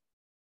excuse?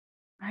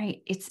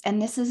 Right.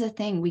 And this is a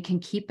thing, we can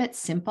keep it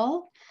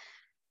simple,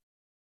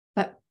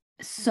 but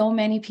so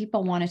many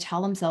people want to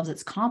tell themselves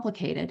it's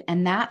complicated.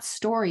 And that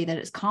story that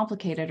it's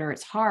complicated or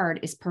it's hard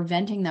is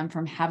preventing them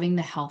from having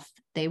the health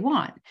they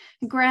want.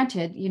 And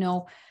granted,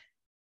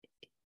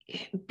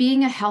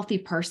 being a healthy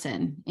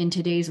person in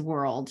today's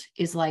world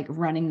is like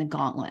running the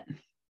gauntlet.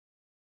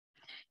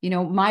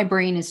 My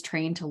brain is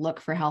trained to look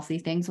for healthy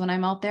things when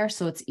I'm out there,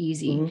 so it's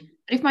easy. Mm-hmm.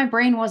 But if my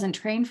brain wasn't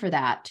trained for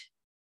that,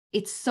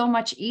 it's so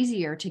much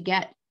easier to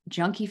get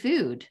junky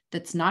food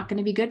that's not going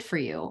to be good for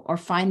you or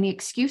find the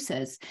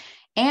excuses.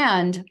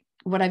 And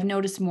what I've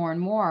noticed more and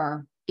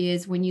more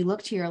is when you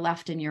look to your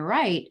left and your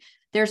right,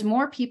 there's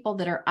more people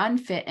that are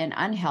unfit and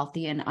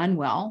unhealthy and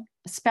unwell,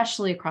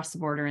 especially across the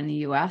border in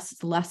the US.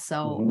 It's less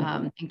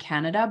so in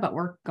Canada, but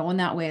we're going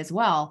that way as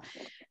well.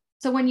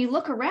 So when you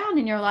look around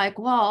and you're like,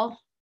 well,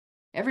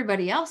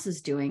 everybody else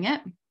is doing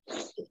it.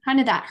 It's kind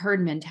of that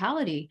herd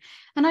mentality.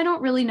 And I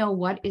don't really know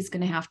what is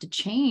going to have to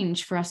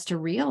change for us to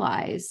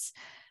realize,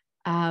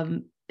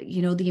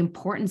 the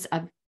importance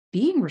of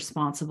being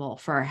responsible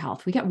for our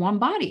health. We get one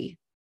body.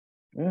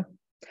 Yeah.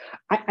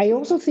 I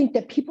also think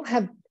that people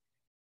have,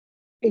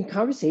 in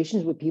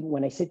conversations with people,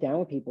 when I sit down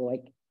with people,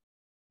 like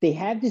they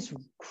have this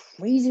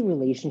crazy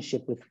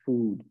relationship with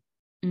food.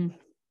 Mm.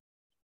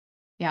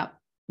 Yeah.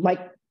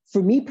 Like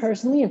for me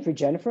personally and for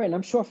Jennifer, and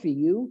I'm sure for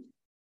you,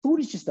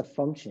 food is just a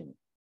function.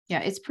 Yeah,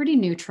 it's pretty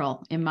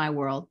neutral in my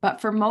world. But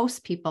for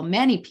most people,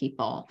 many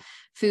people,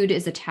 food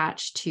is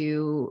attached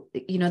to,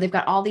 they've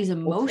got all these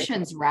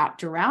emotions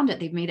wrapped around it.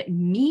 They've made it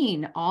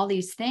mean all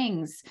these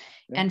things.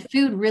 Yeah. And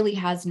food really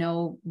has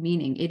no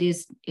meaning. It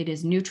is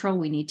neutral.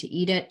 We need to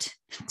eat it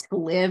to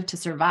live, to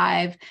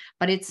survive,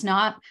 but it's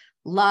not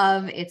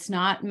love. It's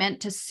not meant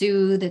to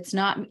soothe. It's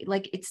not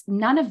like, it's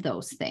none of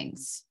those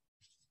things.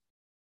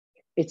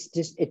 It's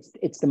just,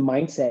 it's the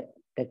mindset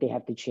that they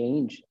have to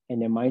change, and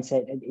their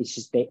mindset, it's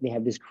just they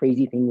have this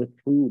crazy thing with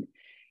food.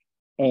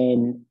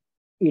 And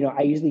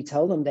I usually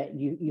tell them that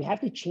you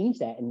have to change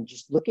that and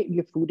just look at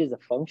your food as a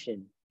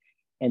function,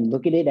 and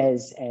look at it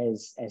as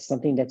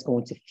something that's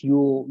going to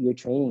fuel your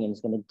training and it's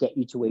going to get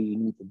you to where you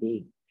need to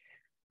be.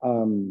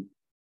 And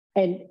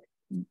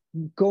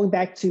going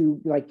back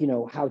to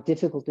how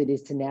difficult it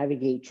is to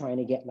navigate trying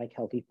to get like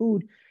healthy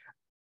food,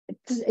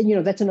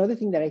 that's another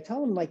thing that I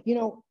tell them,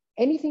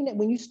 anything that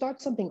when you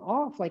start something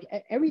off, like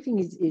everything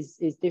is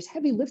there's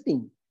heavy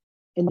lifting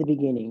in the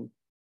beginning.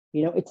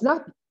 It's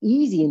not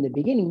easy in the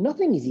beginning.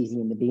 Nothing is easy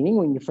in the beginning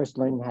when you're first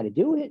learning how to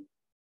do it.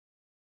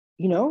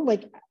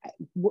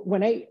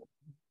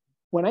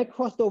 When I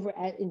crossed over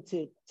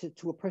into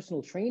a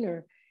personal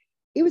trainer,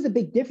 it was a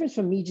big difference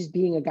from me just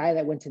being a guy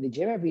that went to the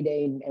gym every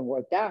day and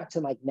worked out,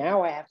 to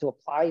now I have to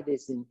apply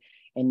this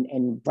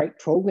and write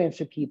programs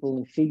for people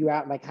and figure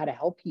out how to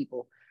help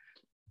people.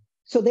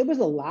 So there was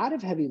a lot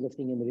of heavy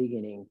lifting in the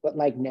beginning, but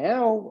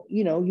now,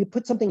 you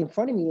put something in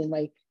front of me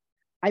and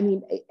I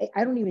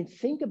don't even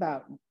think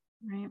about,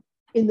 right,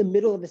 in the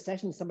middle of the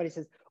session, somebody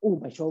says, "Oh,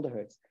 my shoulder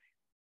hurts."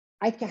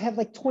 I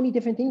have 20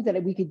 different things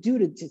that we could do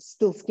to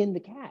still skin the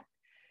cat.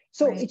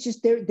 So right. It's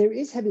just, there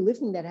is heavy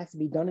lifting that has to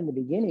be done in the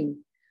beginning.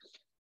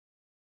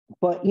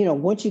 But,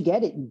 once you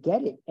get it, you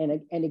get it.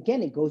 And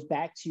again, it goes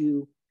back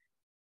to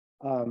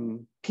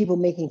people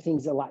making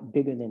things a lot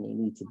bigger than they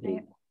need to be.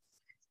 Right.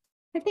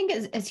 I think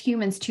as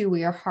humans too,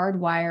 we are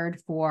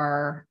hardwired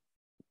for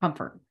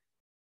comfort.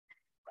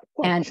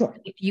 Well, and sure,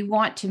 if you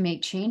want to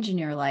make change in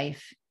your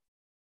life,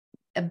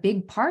 a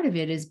big part of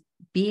it is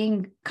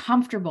being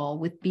comfortable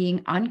with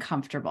being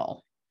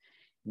uncomfortable.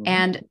 Mm-hmm.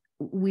 And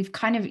we've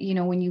kind of,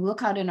 when you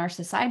look out in our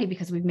society,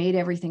 because we've made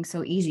everything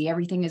so easy,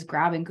 everything is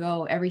grab and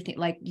go, everything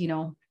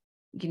you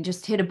can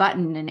just hit a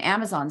button and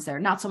Amazon's there.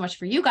 Not so much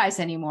for you guys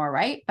anymore,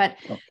 right? But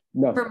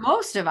no. For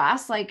most of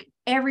us,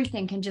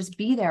 everything can just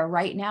be there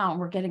right now. And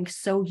we're getting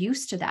so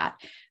used to that.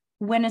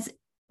 When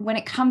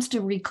it comes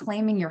to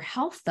reclaiming your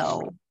health,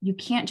 though, you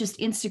can't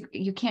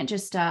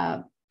just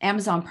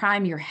Amazon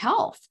Prime your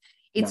health.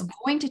 It's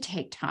going to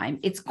take time.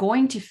 It's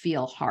going to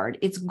feel hard.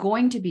 It's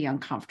going to be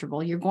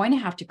uncomfortable. You're going to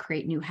have to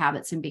create new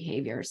habits and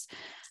behaviors.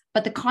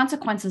 But the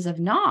consequences of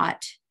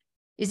not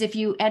is if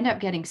you end up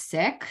getting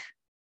sick,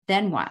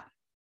 then what?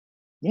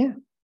 Yeah.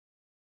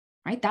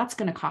 Right. That's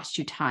going to cost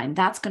you time.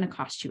 That's going to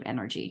cost you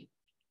energy.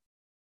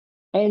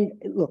 And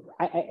look,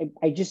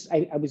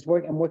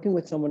 I'm working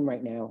with someone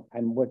right now.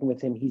 I'm working with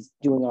him. He's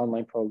doing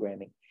online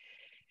programming.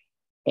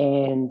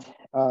 And,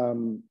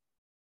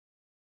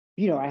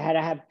 I had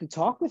to have to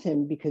talk with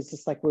him because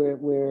it's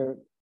we're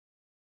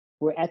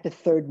at the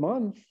third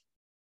month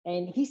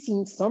and he's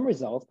seen some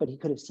results, but he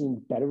could have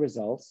seen better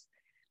results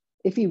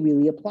if he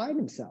really applied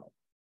himself.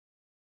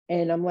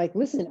 And I'm like,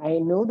 listen, I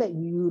know that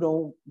you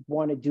don't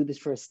want to do this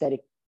for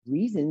aesthetic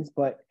reasons,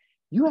 but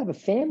you have a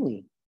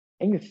family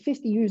and you're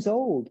 50 years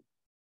old.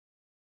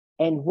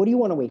 And what do you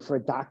want to wait for a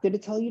doctor to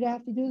tell you to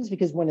have to do this?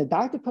 Because when a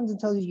doctor comes and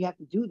tells you have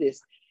to do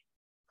this,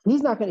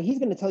 he's going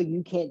to tell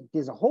you can't,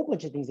 there's a whole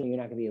bunch of things that you're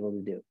not going to be able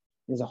to do.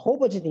 There's a whole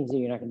bunch of things that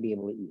you're not going to be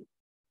able to eat.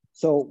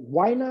 So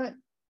why not,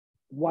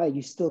 while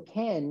you still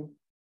can,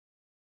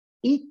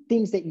 eat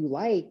things that you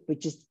like, but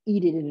just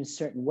eat it in a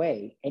certain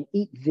way and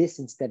eat this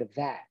instead of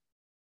that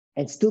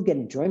and still get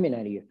enjoyment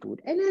out of your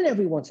food. And then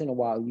every once in a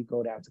while you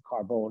go down to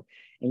Carbone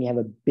and you have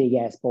a big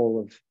ass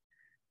bowl of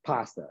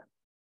pasta.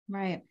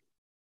 Right.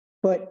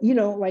 But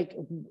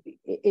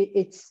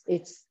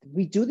it's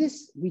we do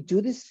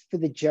this for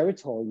the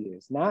geritol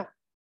years, not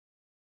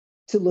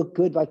to look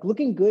good.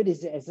 Looking good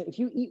is as if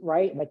you eat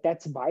right,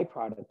 that's a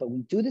byproduct. But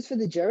we do this for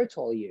the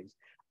geritol years.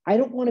 I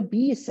don't want to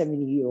be a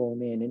 70-year-old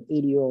man, an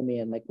 80-year-old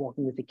man,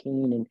 walking with a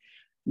cane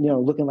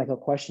and looking like a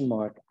question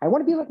mark. I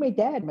want to be like my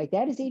dad. My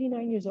dad is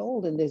 89 years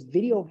old, and there's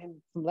video of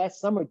him from last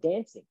summer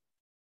dancing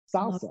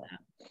salsa.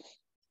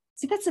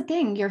 See, that's the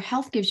thing. Your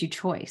health gives you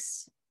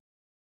choice.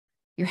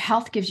 Your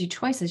health gives you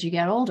choice as you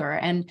get older.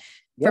 And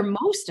for Yep.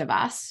 most of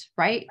us,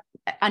 right?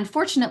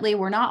 Unfortunately,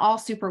 we're not all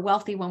super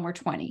wealthy when we're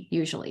 20,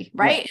 usually,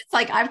 right? No. It's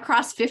like I've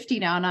crossed 50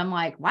 now and I'm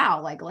like,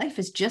 wow, like life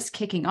is just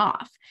kicking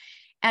off.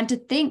 And to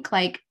think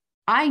like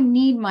I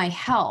need my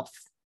health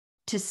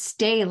to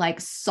stay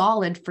like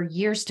solid for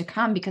years to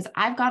come because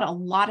I've got a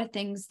lot of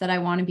things that I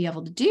want to be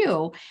able to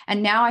do.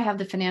 And now I have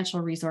the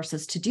financial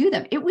resources to do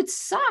them. It would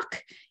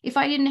suck if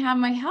I didn't have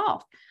my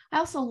health. I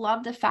also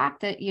love the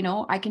fact that,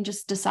 I can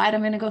just decide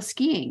I'm going to go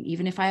skiing,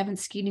 even if I haven't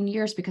skied in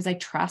years, because I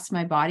trust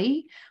my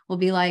body will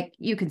be like,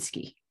 you can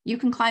ski, you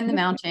can climb the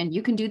mountain,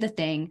 you can do the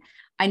thing.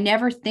 I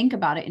never think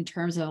about it in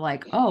terms of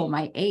like, oh,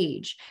 my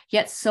age,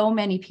 yet so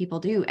many people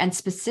do. And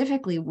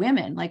specifically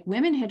women, like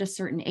women hit a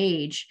certain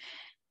age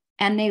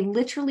and they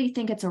literally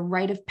think it's a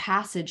rite of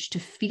passage to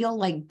feel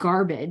like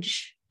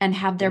garbage and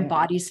have their Yeah.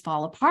 bodies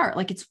fall apart.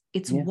 Like it's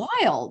Yes.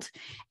 wild.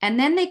 And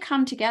then they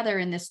come together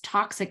in this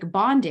toxic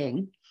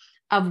bonding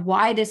of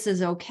why this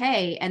is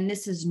okay and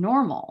this is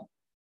normal.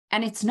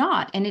 And it's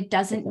not, and it It's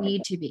doesn't not.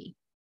 need to be.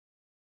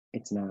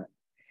 It's not.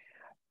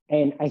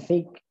 And I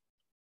think,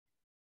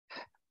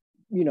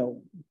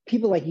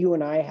 people like you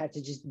and I had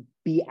to just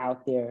be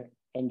out there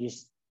and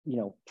just,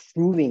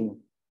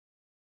 proving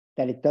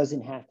that it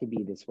doesn't have to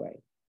be this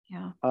way.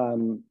 Yeah.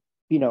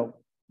 You know,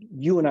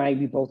 you and I,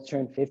 we both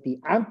turned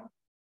 50. I'm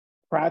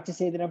proud to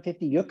say that I'm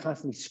 50. You're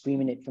constantly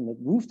screaming it from the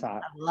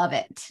rooftop. I love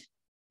it.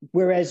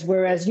 Whereas,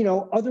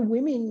 other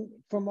women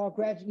from our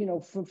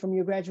from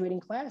your graduating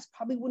class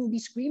probably wouldn't be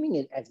screaming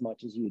it as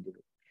much as you do.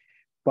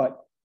 But,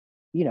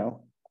 you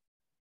know,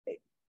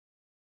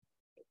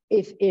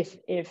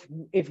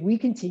 if we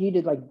continue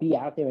to like be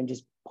out there and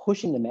just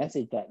pushing the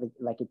message that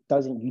like you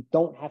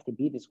don't have to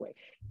be this way.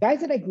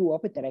 Guys that I grew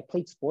up with, that I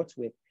played sports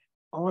with,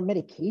 are on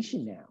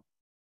medication now.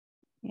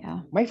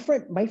 Yeah.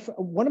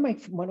 One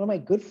of my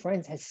good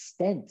friends has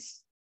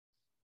stents,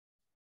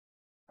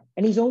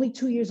 and he's only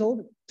 3 years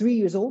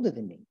older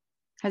than me.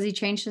 Has he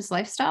changed his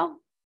lifestyle?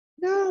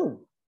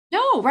 No,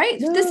 No, right?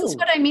 This is no.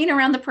 what I mean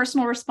around the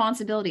personal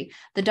responsibility.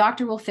 The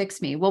doctor will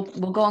fix me. We'll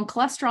go on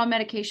cholesterol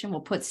medication. We'll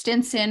put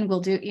stents in.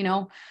 We'll do,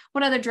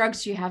 what other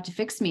drugs do you have to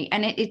fix me?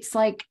 And it's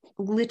like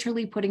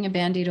literally putting a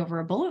Band-Aid over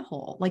a bullet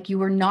hole. Like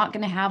you are not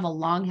going to have a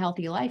long,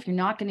 healthy life. You're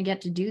not going to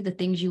get to do the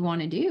things you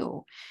want to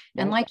do.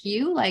 And Right.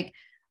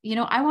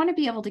 I want to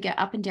be able to get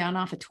up and down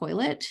off a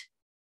toilet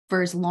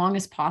for as long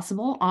as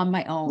possible on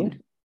my Yeah. own.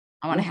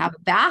 I want to Yeah. have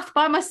a bath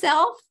by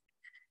myself.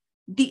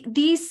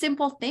 These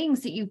simple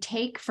things that you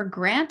take for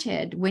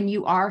granted when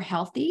you are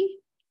healthy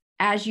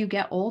as you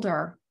get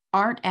older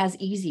aren't as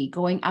easy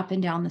going up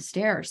and down the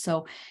stairs.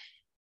 So,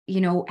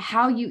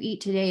 how you eat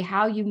today,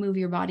 how you move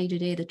your body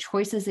today, the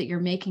choices that you're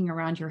making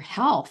around your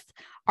health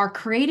are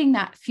creating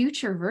that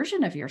future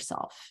version of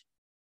yourself.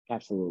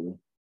 Absolutely.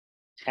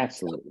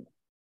 Absolutely.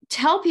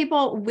 Tell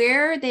people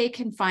where they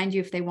can find you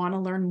if they want to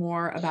learn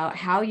more about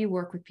how you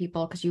work with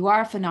people, because you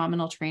are a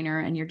phenomenal trainer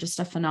and you're just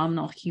a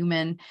phenomenal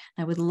human.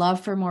 I would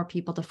love for more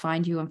people to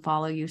find you and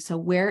follow you. So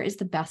where is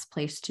the best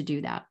place to do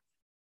that?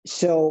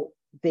 So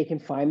they can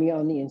find me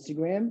on the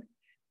Instagram,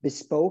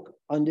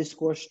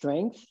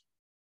 bespoke_strength.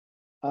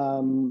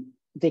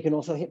 They can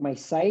also hit my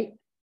site.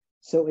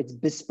 So it's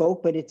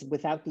bespoke, but it's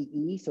without the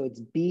E. So it's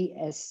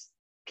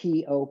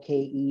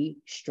BSPOKE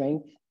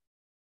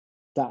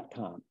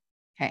strength.com.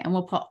 Okay. And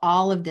we'll put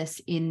all of this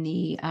in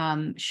the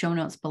show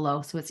notes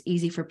below, so it's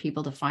easy for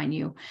people to find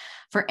you.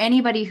 For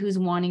anybody who's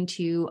wanting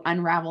to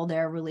unravel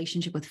their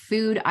relationship with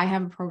food, I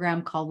have a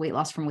program called Weight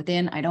Loss from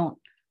Within. I don't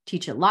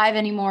teach it live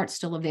anymore. It's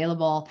still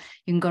available.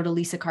 You can go to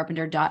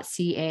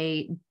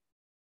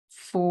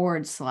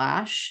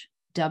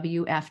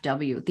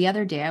lisacarpenter.ca/WFW. The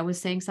other day I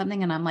was saying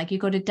something and I'm like, you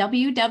go to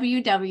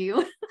www.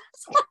 Who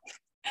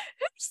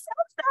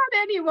says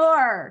that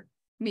anymore?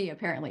 Me,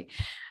 apparently.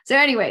 So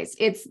anyways,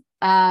 it's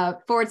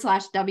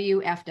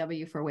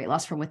 /WFW for Weight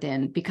Loss from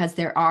Within, because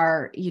there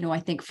are, I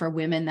think for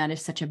women, that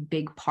is such a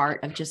big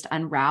part of just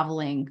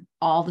unraveling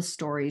all the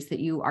stories that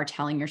you are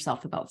telling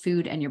yourself about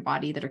food and your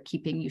body that are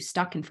keeping you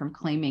stuck and from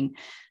claiming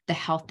the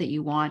health that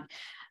you want.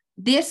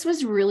 This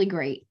was really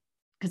great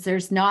because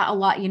there's not a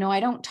lot, I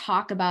don't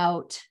talk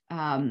about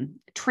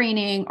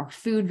training or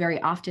food very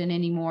often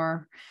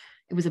anymore.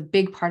 It was a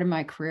big part of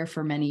my career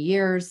for many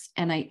years,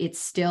 and it's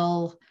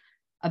still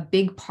a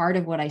big part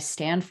of what I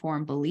stand for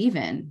and believe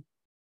in.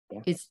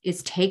 Yeah.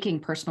 is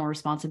taking personal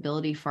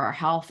responsibility for our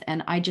health.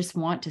 And I just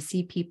want to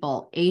see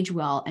people age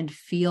well and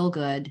feel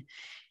good.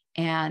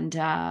 And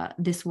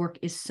this work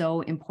is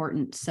so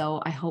important.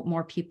 So I hope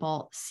more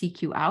people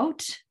seek you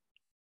out.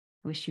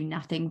 I wish you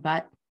nothing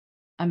but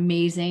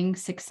amazing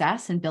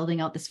success in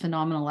building out this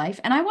phenomenal life.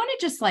 And I want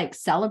to just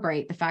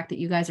celebrate the fact that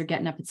you guys are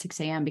getting up at 6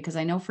 a.m. because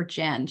I know for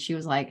Jen, she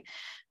was like,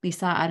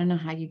 Lisa, I don't know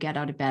how you get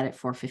out of bed at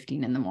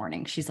 4:15 in the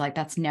morning. She's like,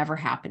 that's never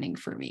happening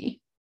for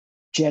me.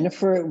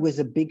 Jennifer was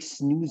a big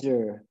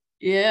snoozer.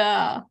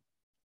 Yeah.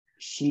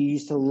 She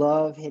used to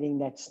love hitting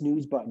that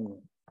snooze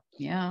button.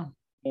 Yeah.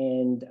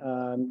 And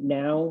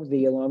now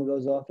the alarm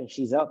goes off and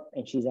she's up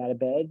and she's out of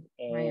bed.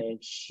 And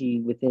right.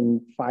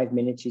 Within 5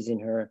 minutes, she's in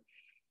her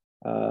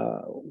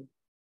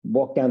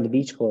walk down the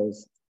beach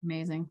clothes.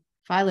 Amazing.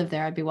 If I lived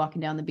there, I'd be walking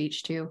down the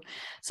beach too.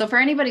 So for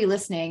anybody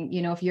listening,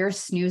 if you're a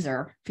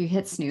snoozer, if you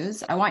hit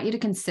snooze, I want you to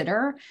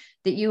consider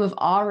that you have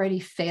already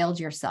failed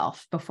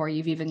yourself before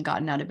you've even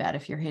gotten out of bed.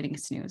 If you're hitting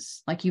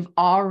snooze, like you've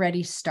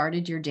already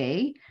started your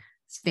day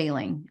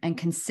failing, and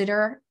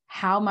consider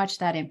how much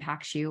that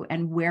impacts you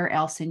and where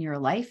else in your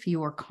life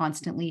you are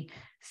constantly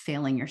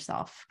failing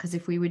yourself. Because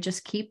if we would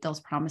just keep those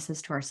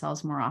promises to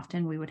ourselves more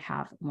often, we would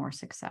have more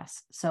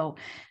success. So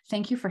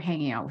thank you for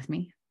hanging out with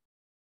me.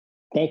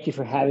 Thank you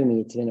for having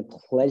me. It's been a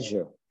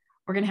pleasure.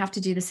 We're going to have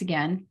to do this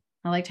again.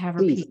 I like to have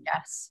Please. repeat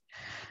guests.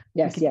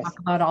 Yes, We can talk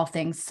about all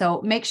things.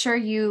 So make sure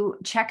you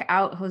check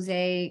out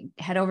Jose,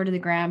 head over to the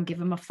gram, give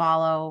him a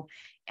follow.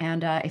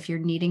 And if you're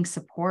needing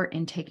support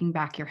in taking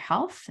back your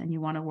health and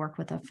you want to work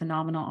with a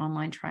phenomenal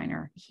online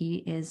trainer, he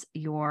is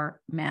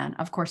your man.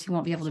 Of course, he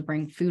won't be able to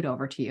bring food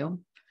over to you.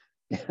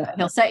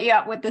 He'll set you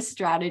up with the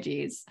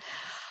strategies.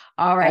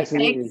 All right.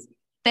 Absolutely.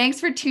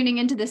 Thanks for tuning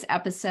into this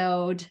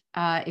episode.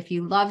 If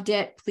you loved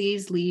it,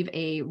 please leave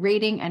a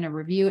rating and a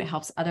review. It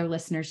helps other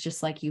listeners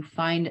just like you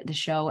find the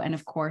show. And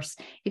of course,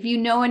 if you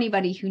know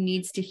anybody who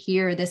needs to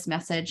hear this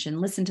message and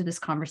listen to this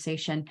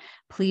conversation,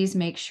 please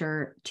make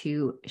sure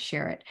to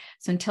share it.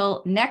 So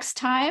until next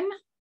time,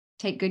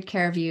 take good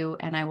care of you,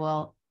 and I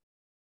will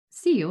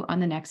see you on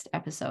the next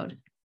episode.